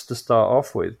voice to start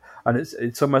off with. And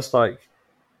it's almost like,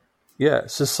 yeah,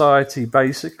 society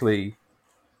basically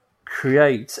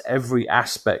creates every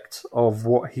aspect of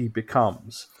what he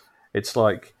becomes. It's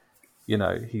like, you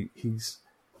know, he's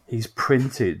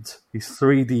printed, he's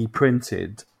 3D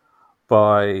printed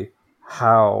by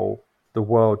how the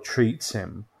world treats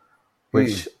him,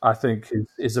 which I think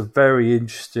is a very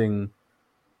interesting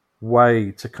way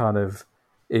to kind of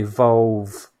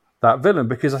evolve that villain,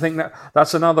 because I think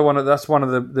that's one of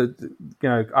the you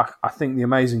know, I think the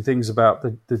amazing things about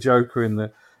the Joker in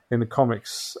the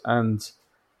comics and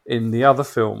in the other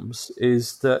films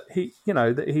is that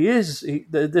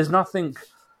there's nothing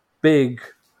big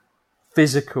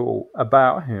physical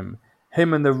about him.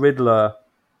 Him and the Riddler,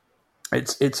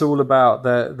 it's all about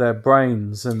their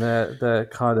brains and their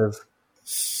kind of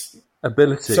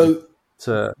ability. So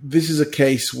to this is a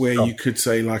case where you could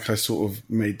say, like I sort of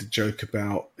made the joke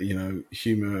about, you know,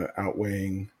 humor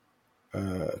outweighing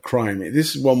crime.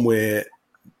 This is one where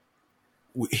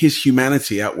his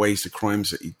humanity outweighs the crimes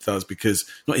that he does, because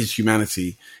not his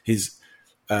humanity, his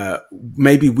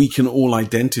maybe we can all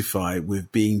identify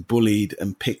with being bullied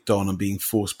and picked on and being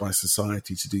forced by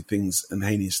society to do things and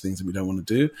heinous things that we don't want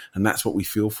to do. And that's what we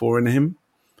feel for in him,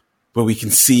 but we can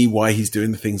see why he's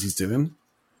doing the things he's doing.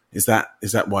 Is that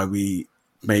why we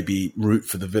maybe root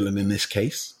for the villain in this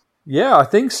case? Yeah, I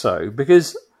think so,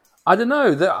 because I don't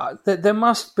know, that there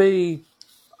must be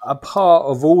a part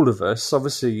of all of us.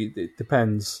 Obviously, it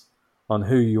depends on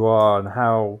who you are and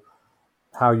how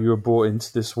you were brought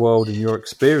into this world and your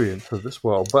experience of this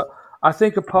world. But I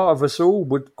think a part of us all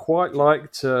would quite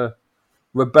like to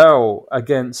rebel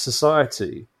against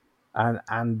society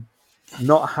and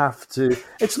not have to.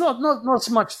 It's not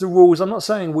so much the rules. I'm not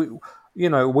saying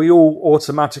we all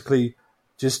automatically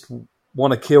just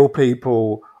want to kill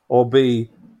people or be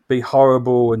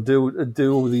horrible and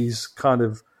do all these kind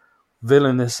of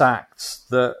villainous acts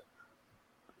that,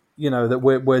 you know, that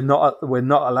we're not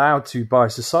allowed to by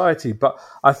society. But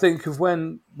I think of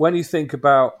when you think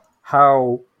about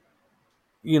how,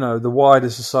 you know, the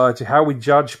wider society, how we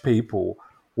judge people,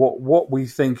 what we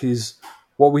think is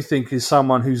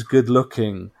someone who's good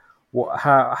looking,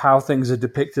 how things are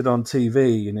depicted on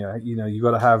TV. You know, you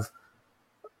got to have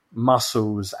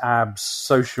muscles, abs,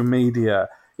 social media.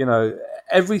 You know,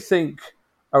 everything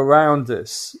around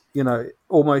us. You know,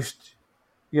 almost.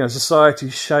 You know, society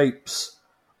shapes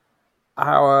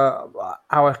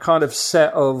our kind of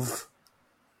set of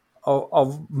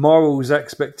morals,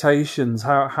 expectations,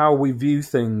 how we view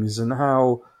things, and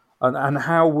how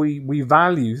we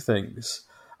value things.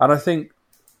 And I think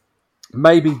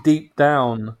maybe deep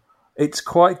down, it's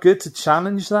quite good to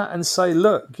challenge that and say,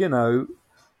 look, you know,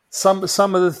 some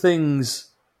of the things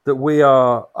that we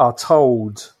are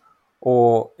told,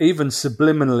 or even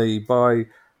subliminally by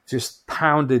just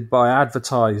pounded by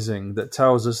advertising that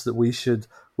tells us that we should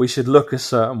look a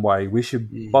certain way, we should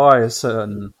buy a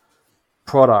certain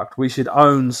product, we should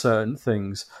own certain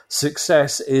things.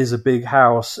 Success is a big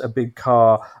house, a big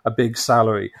car, a big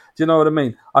salary. Do you know what I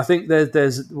mean? I think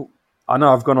there's I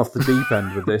know I've gone off the deep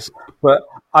end with this, but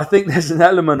I think there's an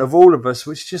element of all of us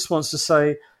which just wants to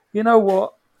say, you know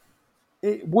what,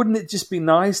 wouldn't it just be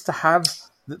nice to have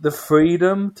the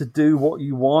freedom to do what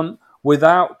you want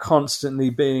without constantly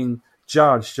being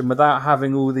judged and without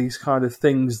having all these kind of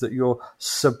things that you're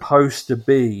supposed to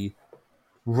be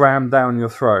rammed down your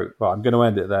throat. Well, I'm going to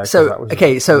end it there. So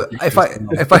if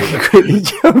I could quickly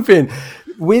jump in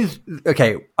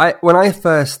when I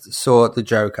first saw The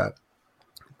Joker,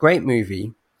 great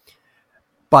movie,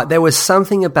 but there was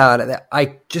something about it that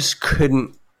I just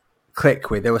couldn't click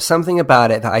with. There was something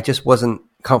about it that I just wasn't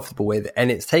comfortable with, and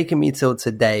it's taken me till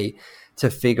today to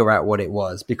figure out what it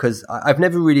was, because I've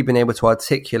never really been able to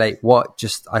articulate what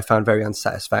just I found very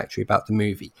unsatisfactory about the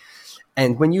movie.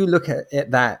 And when you look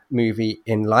at that movie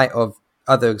in light of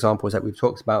other examples that we've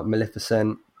talked about,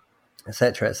 Maleficent,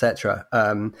 etc.,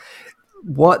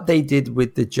 what they did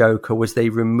with the Joker was they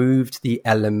removed the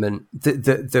element,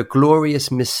 the glorious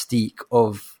mystique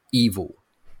of evil.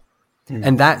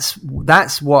 And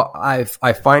that's what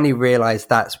I finally realized.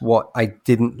 That's what I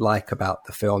didn't like about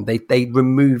the film. They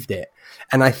removed it.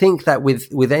 And I think that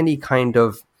with any kind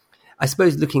of, I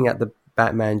suppose, looking at the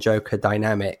Batman Joker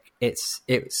dynamic, it's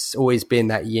always been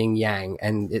that yin yang,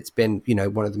 and it's been,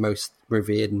 one of the most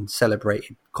revered and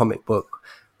celebrated comic book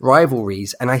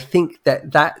rivalries. And I think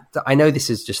that I know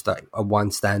this is just like a one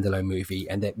standalone movie,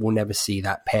 and that we'll never see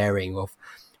that pairing of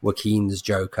Joaquin's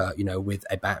Joker, with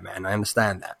a Batman. I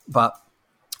understand that, but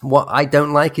what I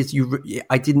don't like is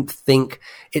I didn't think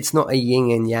it's not a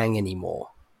yin and yang anymore.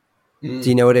 Do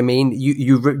you know what I mean?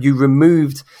 You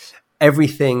removed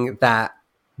everything that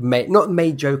not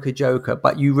made Joker,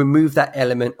 but you removed that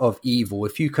element of evil.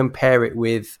 If you compare it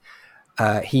with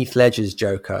Heath Ledger's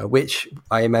Joker, which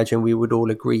I imagine we would all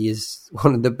agree is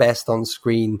one of the best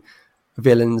on-screen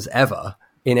villains ever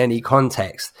in any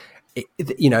context,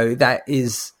 that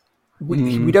is,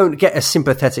 we don't get a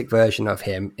sympathetic version of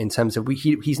him in terms of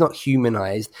he's not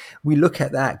humanized. We look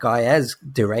at that guy as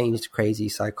deranged, crazy,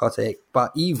 psychotic,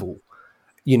 but evil.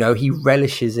 He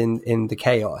relishes in the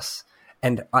chaos.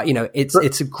 And,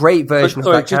 it's a great version of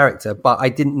that character, but I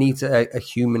didn't need a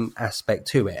human aspect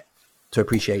to it to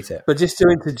appreciate it. But just to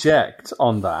interject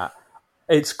on that,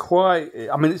 it's quite,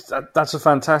 that's a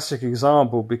fantastic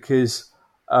example, because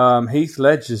Heath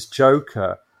Ledger's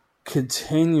Joker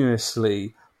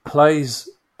continuously plays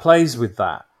with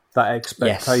that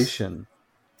expectation.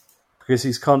 Yes. Because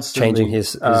he's constantly changing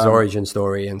his origin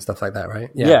story and stuff like that,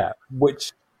 right? Yeah,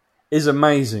 which is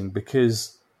amazing,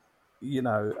 because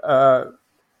I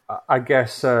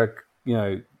guess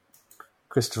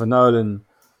Christopher Nolan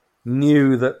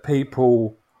knew that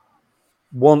people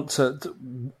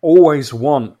always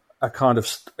want a kind of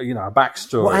a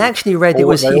backstory. Well, I actually read it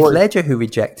was Heath Ledger who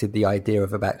rejected the idea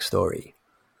of a backstory.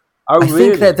 Oh, I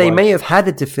think that they may have had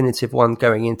a definitive one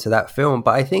going into that film,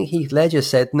 but I think Heath Ledger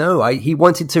said no. He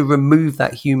wanted to remove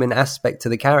that human aspect to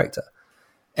the character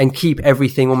and keep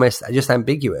everything almost just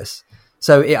ambiguous.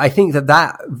 So I think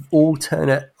that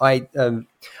alternate, I don't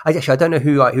know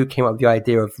who came up with the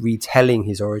idea of retelling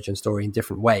his origin story in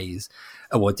different ways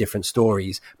or different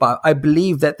stories, but I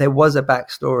believe that there was a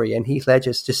backstory, and Heath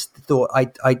Ledger just thought,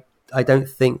 I don't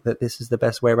think that this is the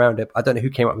best way around it. I don't know who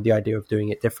came up with the idea of doing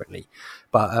it differently,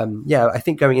 but I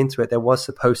think going into it, there was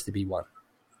supposed to be one.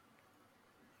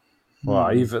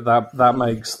 Well, even that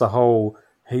makes the whole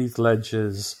Heath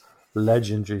Ledger's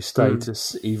legendary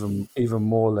status even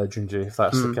more legendary, if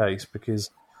that's the case, because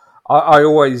I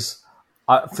always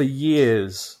for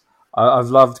years I've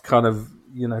loved kind of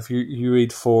if you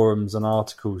read forums and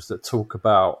articles that talk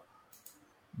about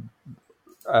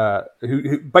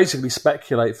who basically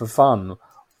speculate for fun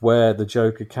where the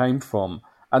Joker came from,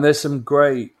 and there's some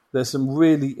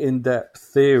really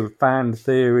in-depth fan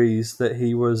theories that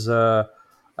he was a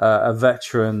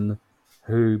veteran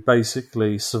who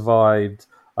basically survived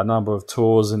a number of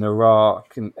tours in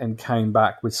Iraq and came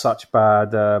back with such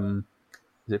bad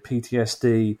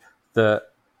PTSD that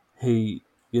he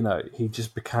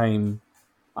just became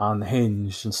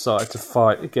unhinged and started to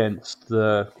fight against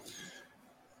the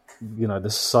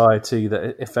society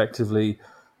that effectively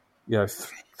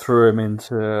threw him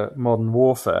into modern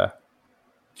warfare.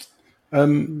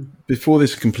 Before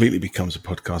this completely becomes a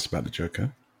podcast about the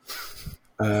Joker,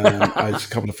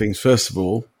 just a couple of things. First of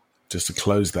all, just to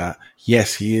close that,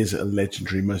 yes, he is a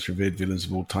legendary, most revered villains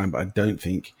of all time, but I don't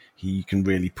think you can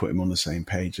really put him on the same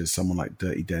page as someone like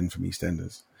Dirty Den from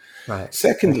EastEnders. Right.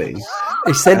 Secondly,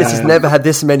 EastEnders has never had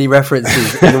this many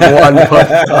references in one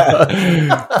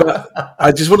podcast. But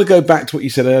I just want to go back to what you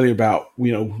said earlier about,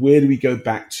 where do we go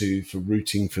back to for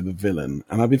rooting for the villain?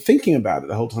 And I've been thinking about it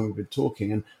the whole time we've been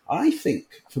talking. And I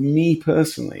think, for me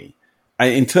personally,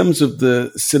 in terms of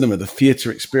the cinema, the theatre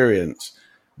experience,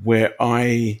 where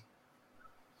where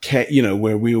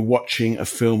we were watching a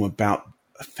film about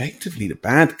effectively the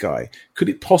bad guy, could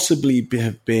it possibly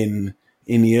have been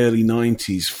in the early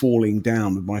 90s Falling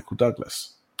Down with Michael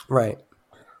Douglas? Right.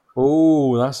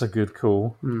 Oh, that's a good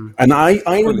call. And I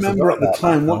remember forgot at the about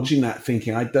time that one. watching that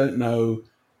thinking, I don't know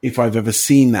if I've ever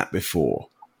seen that before,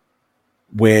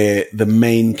 where the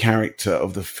main character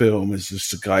of the film is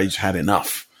just a guy who's had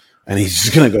enough and he's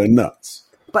just going to go nuts.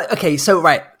 But okay, so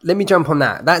right, let me jump on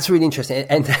that. That's really interesting.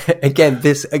 And again,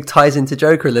 this ties into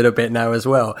Joker a little bit now as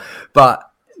well. But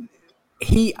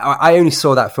I only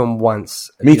saw that film once.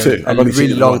 Me too. A I've only seen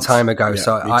really it long once. time ago. Yeah,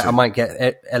 So me I too. might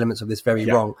get elements of this very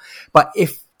wrong. But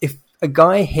if a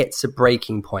guy hits a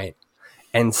breaking point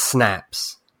and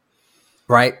snaps,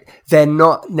 right, they're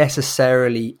not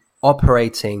necessarily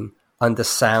operating under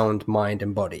sound mind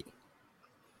and body.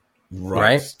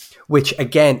 Right. Which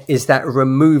again is that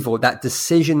removal, that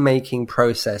decision making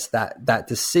process, that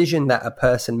decision that a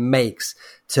person makes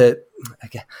to,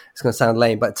 again, it's going to sound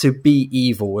lame, but to be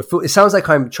evil. It sounds like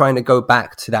I'm trying to go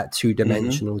back to that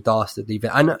 2-dimensional dastardly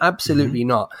bit. And absolutely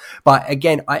not. But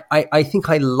again, I think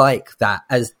I like that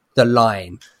as the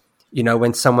line, you know,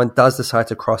 when someone does decide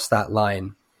to cross that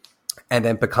line and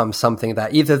then become something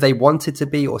that either they wanted to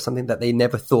be or something that they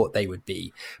never thought they would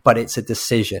be, but it's a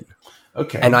decision.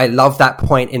 Okay. And I love that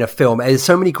point in a film. There's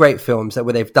so many great films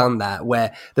where they've done that,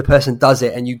 where the person does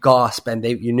it and you gasp and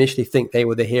you initially think they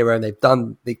were the hero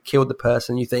and they killed the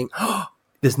person. You think, oh,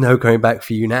 there's no going back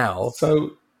for you now.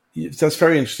 So that's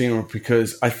very interesting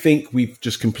because I think we've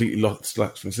just completely lost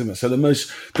from cinema. So the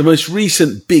most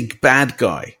recent big bad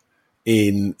guy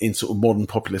in sort of modern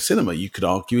popular cinema, you could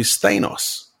argue, is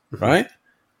Thanos, right?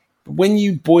 But when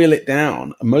you boil it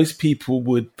down, most people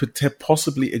would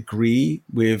possibly agree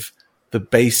with the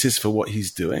basis for what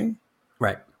he's doing.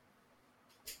 Right.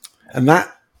 And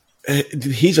that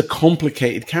he's a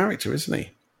complicated character, isn't he?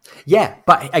 Yeah,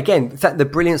 but again, the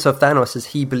brilliance of Thanos is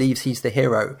he believes he's the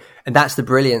hero, and that's the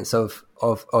brilliance of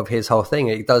his whole thing.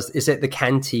 Is it the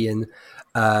Kantian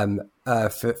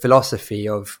philosophy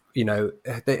of, you know,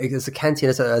 there's a Kantian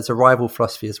as a rival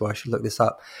philosophy as well. I should look this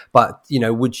up. But, you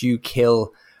know, would you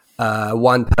kill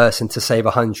one person to save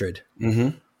 100?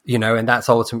 Mm-hmm. You know, and that's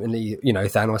ultimately, you know,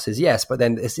 Thanos is yes. But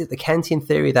then is it the Kantian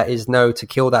theory that is no, to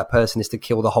kill that person is to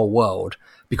kill the whole world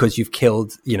because you've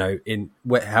killed, you know,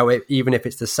 even if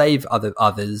it's to save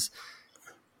others,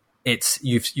 it's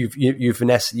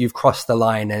you've crossed the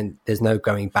line and there's no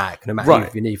going back, no matter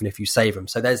even if you save them.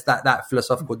 So there's that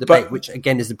philosophical debate, which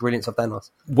again is the brilliance of Thanos.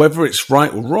 Whether it's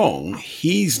right or wrong,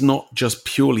 he's not just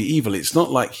purely evil. It's not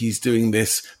like he's doing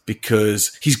this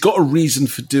because he's got a reason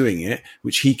for doing it,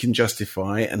 which he can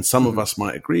justify, and some of us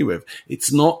might agree with.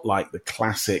 It's not like the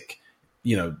classic,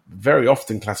 you know, very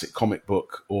often classic comic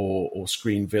book or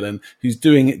screen villain who's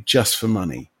doing it just for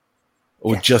money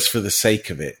or just for the sake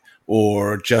of it.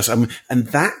 Or just, and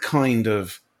that kind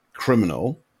of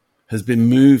criminal has been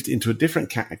moved into a different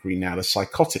category now, the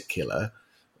psychotic killer,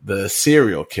 the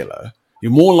serial killer.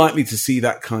 You're more likely to see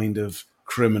that kind of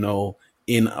criminal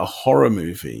in a horror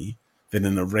movie than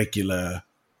in a regular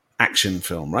action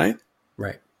film, right?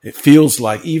 Right. It feels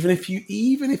like even if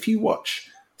you watch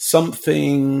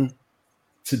something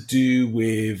to do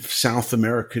with South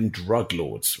American drug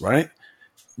lords, right?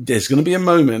 There's going to be a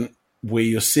moment where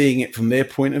you're seeing it from their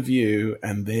point of view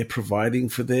and they're providing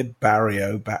for their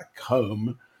barrio back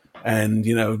home. And,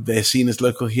 you know, they're seen as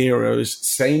local heroes.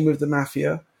 Same with the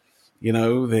mafia. You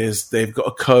know, they've got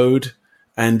a code,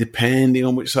 and depending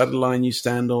on which side of the line you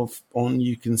stand on,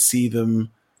 you can see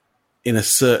them in a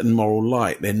certain moral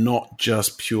light. They're not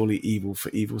just purely evil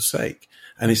for evil's sake.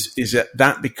 And is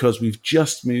that because we've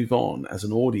just moved on as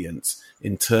an audience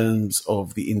in terms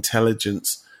of the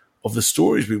intelligence of the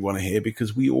stories we want to hear,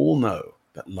 because we all know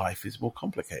that life is more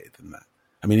complicated than that.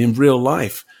 I mean, in real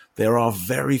life, there are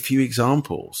very few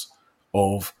examples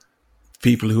of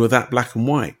people who are that black and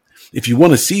white. If you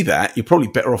want to see that, you're probably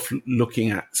better off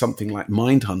looking at something like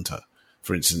Mindhunter,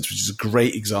 for instance, which is a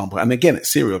great example. And again,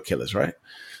 it's serial killers, right?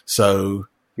 So,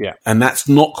 yeah. And that's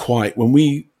not quite, when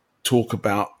we talk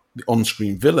about the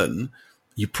on-screen villain,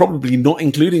 you're probably not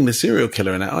including the serial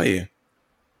killer in it, are you?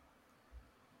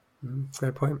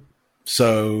 Fair point.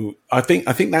 So I think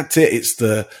that's it. It's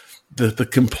the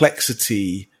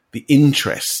complexity, the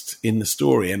interest in the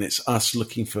story, and it's us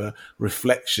looking for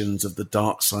reflections of the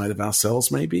dark side of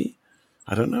ourselves. Maybe,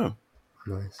 I don't know.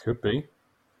 Nice. Could be.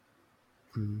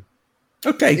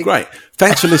 Okay, great.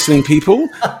 Thanks for listening, people.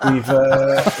 We've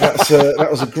that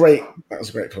was a great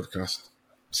podcast.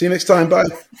 See you next time. Bye.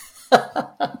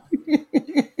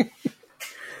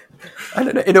 I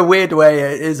don't know. In a weird way,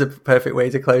 it is a perfect way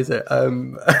to close it.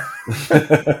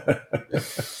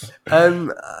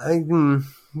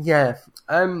 Yeah.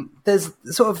 There's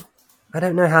sort of, I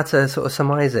don't know how to sort of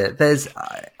surmise it. There's,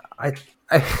 I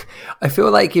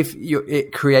feel like if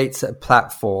it creates a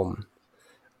platform,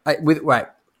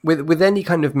 with any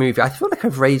kind of movie, I feel like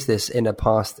I've raised this in a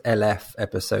past LF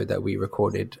episode that we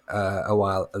recorded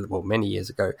many years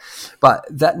ago. But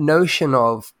that notion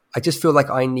of, I just feel like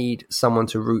I need someone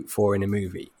to root for in a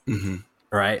movie,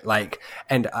 right? Like,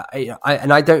 and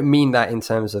I don't mean that in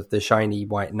terms of the shiny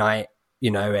white knight,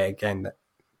 again,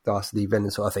 dastardly villain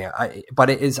sort of thing. But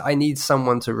it is, I need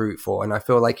someone to root for, and I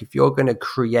feel like if you're going to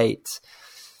create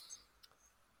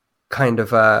kind of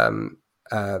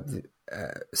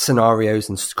scenarios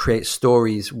and create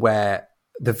stories where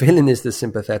the villain is the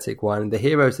sympathetic one, the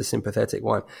hero is the sympathetic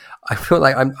one, I feel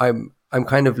like I'm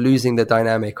kind of losing the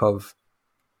dynamic of,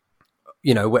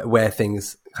 where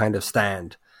things kind of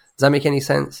stand. Does that make any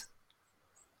sense?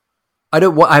 I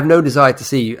have no desire to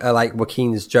see like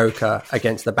Joaquin's Joker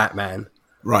against the Batman,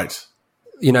 right?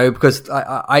 Because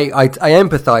I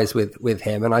empathize with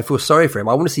him and I feel sorry for him.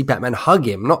 I want to see Batman hug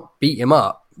him, not beat him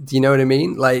up. Do you know what I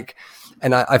mean? Like,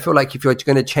 and I feel like if you're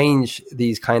going to change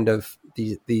these kind of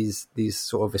these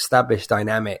sort of established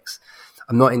dynamics,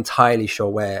 I'm not entirely sure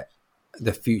where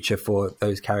the future for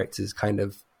those characters kind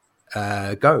of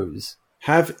goes.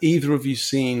 Have either of you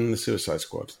seen the Suicide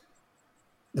Squad?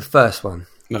 The first one?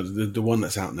 No, the one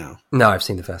that's out now. No, I've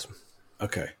seen the first one.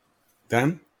 Okay.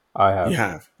 Dan? I have. You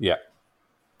have? Yeah.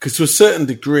 Because to a certain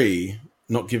degree,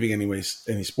 not giving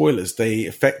any spoilers, they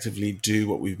effectively do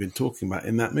what we've been talking about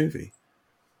in that movie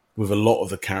with a lot of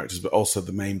the characters, but also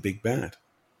the main big bad.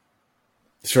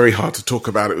 It's very hard to talk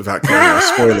about it without giving out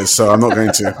spoilers, so I'm not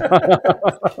going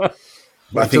to.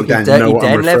 But I think Dan, you know what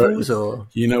I'm referring to.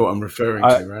 You know what I'm referring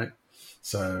to, right?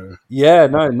 So yeah,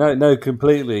 no,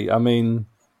 completely. I mean,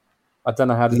 I don't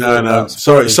know how to. No.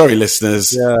 Sorry,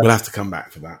 listeners. Yeah. We'll have to come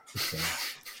back for that. So.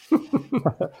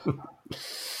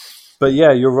 But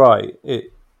yeah, you're right.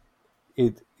 It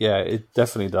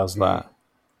definitely does that.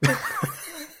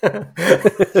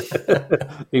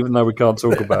 Even though we can't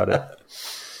talk about it.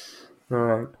 All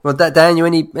right. Well, Dan, you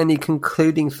any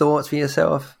concluding thoughts for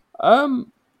yourself?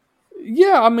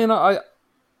 Yeah, I mean,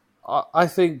 I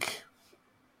think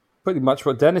pretty much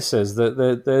what Dennis says,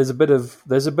 that there's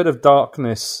a bit of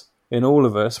darkness in all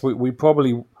of us. We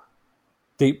probably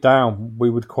deep down we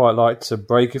would quite like to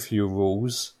break a few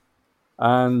rules,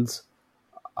 and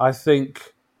I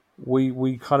think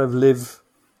we kind of live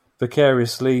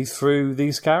vicariously through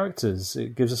these characters.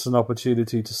 It gives us an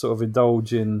opportunity to sort of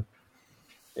indulge in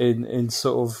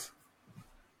sort of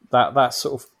that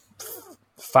sort of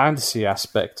fantasy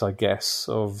aspect, I guess,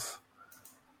 of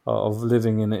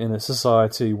living in a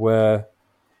society where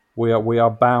we are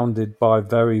bounded by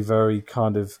very, very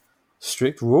kind of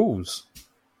strict rules.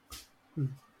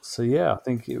 So yeah, I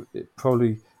think it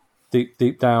probably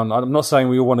deep down. I'm not saying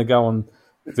we all want to go on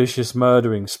vicious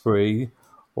murdering spree,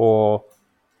 or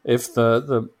if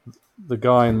the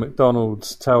guy in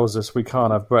McDonald's tells us we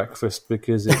can't have breakfast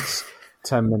because it's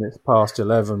 10 minutes past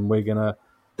 11, we're gonna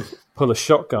pull a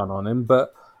shotgun on him.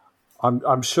 But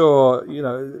I'm sure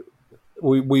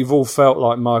we've all felt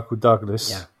like Michael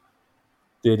Douglas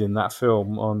did in that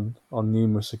film on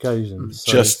numerous occasions.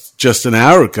 So. Just an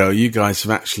hour ago, you guys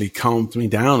have actually calmed me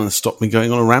down and stopped me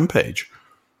going on a rampage.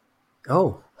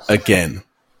 Oh, again.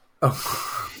 Oh.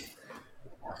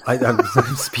 I'm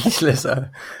speechless. I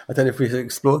don't know if we should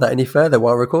explore that any further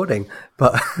while recording,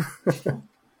 but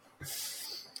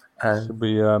should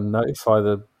we notify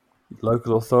the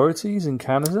local authorities in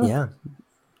Canada? Yeah,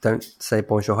 don't say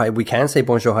bonjour hi. We can say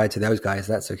bonjour hi to those guys.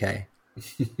 That's okay.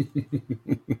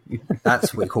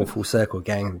 That's what we call full circle,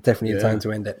 gang. Definitely a time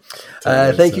to end it.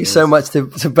 Thank you so much to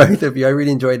both of you. I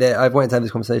really enjoyed it. I've wanted to have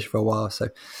this conversation for a while, so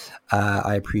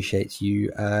I appreciate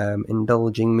you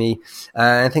indulging me.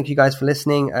 And thank you guys for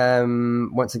listening.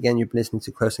 Once again, you've been listening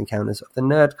to Close Encounters of the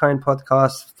Nerdkind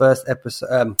podcast. First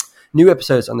episode, new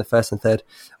episodes on the 1st and 3rd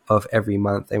of every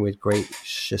month, and we'd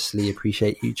graciously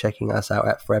appreciate you checking us out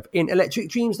at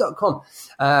foreverInElectricDreams.com.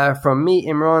 From me,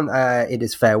 Imran, it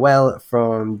is farewell.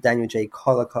 From Daniel J.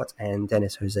 Collicott and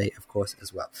Dennis Jose, of course,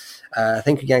 as well.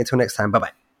 Thank you, gang. Until next time.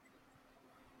 Bye-bye.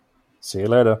 See you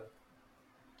later.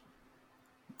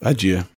 Adieu.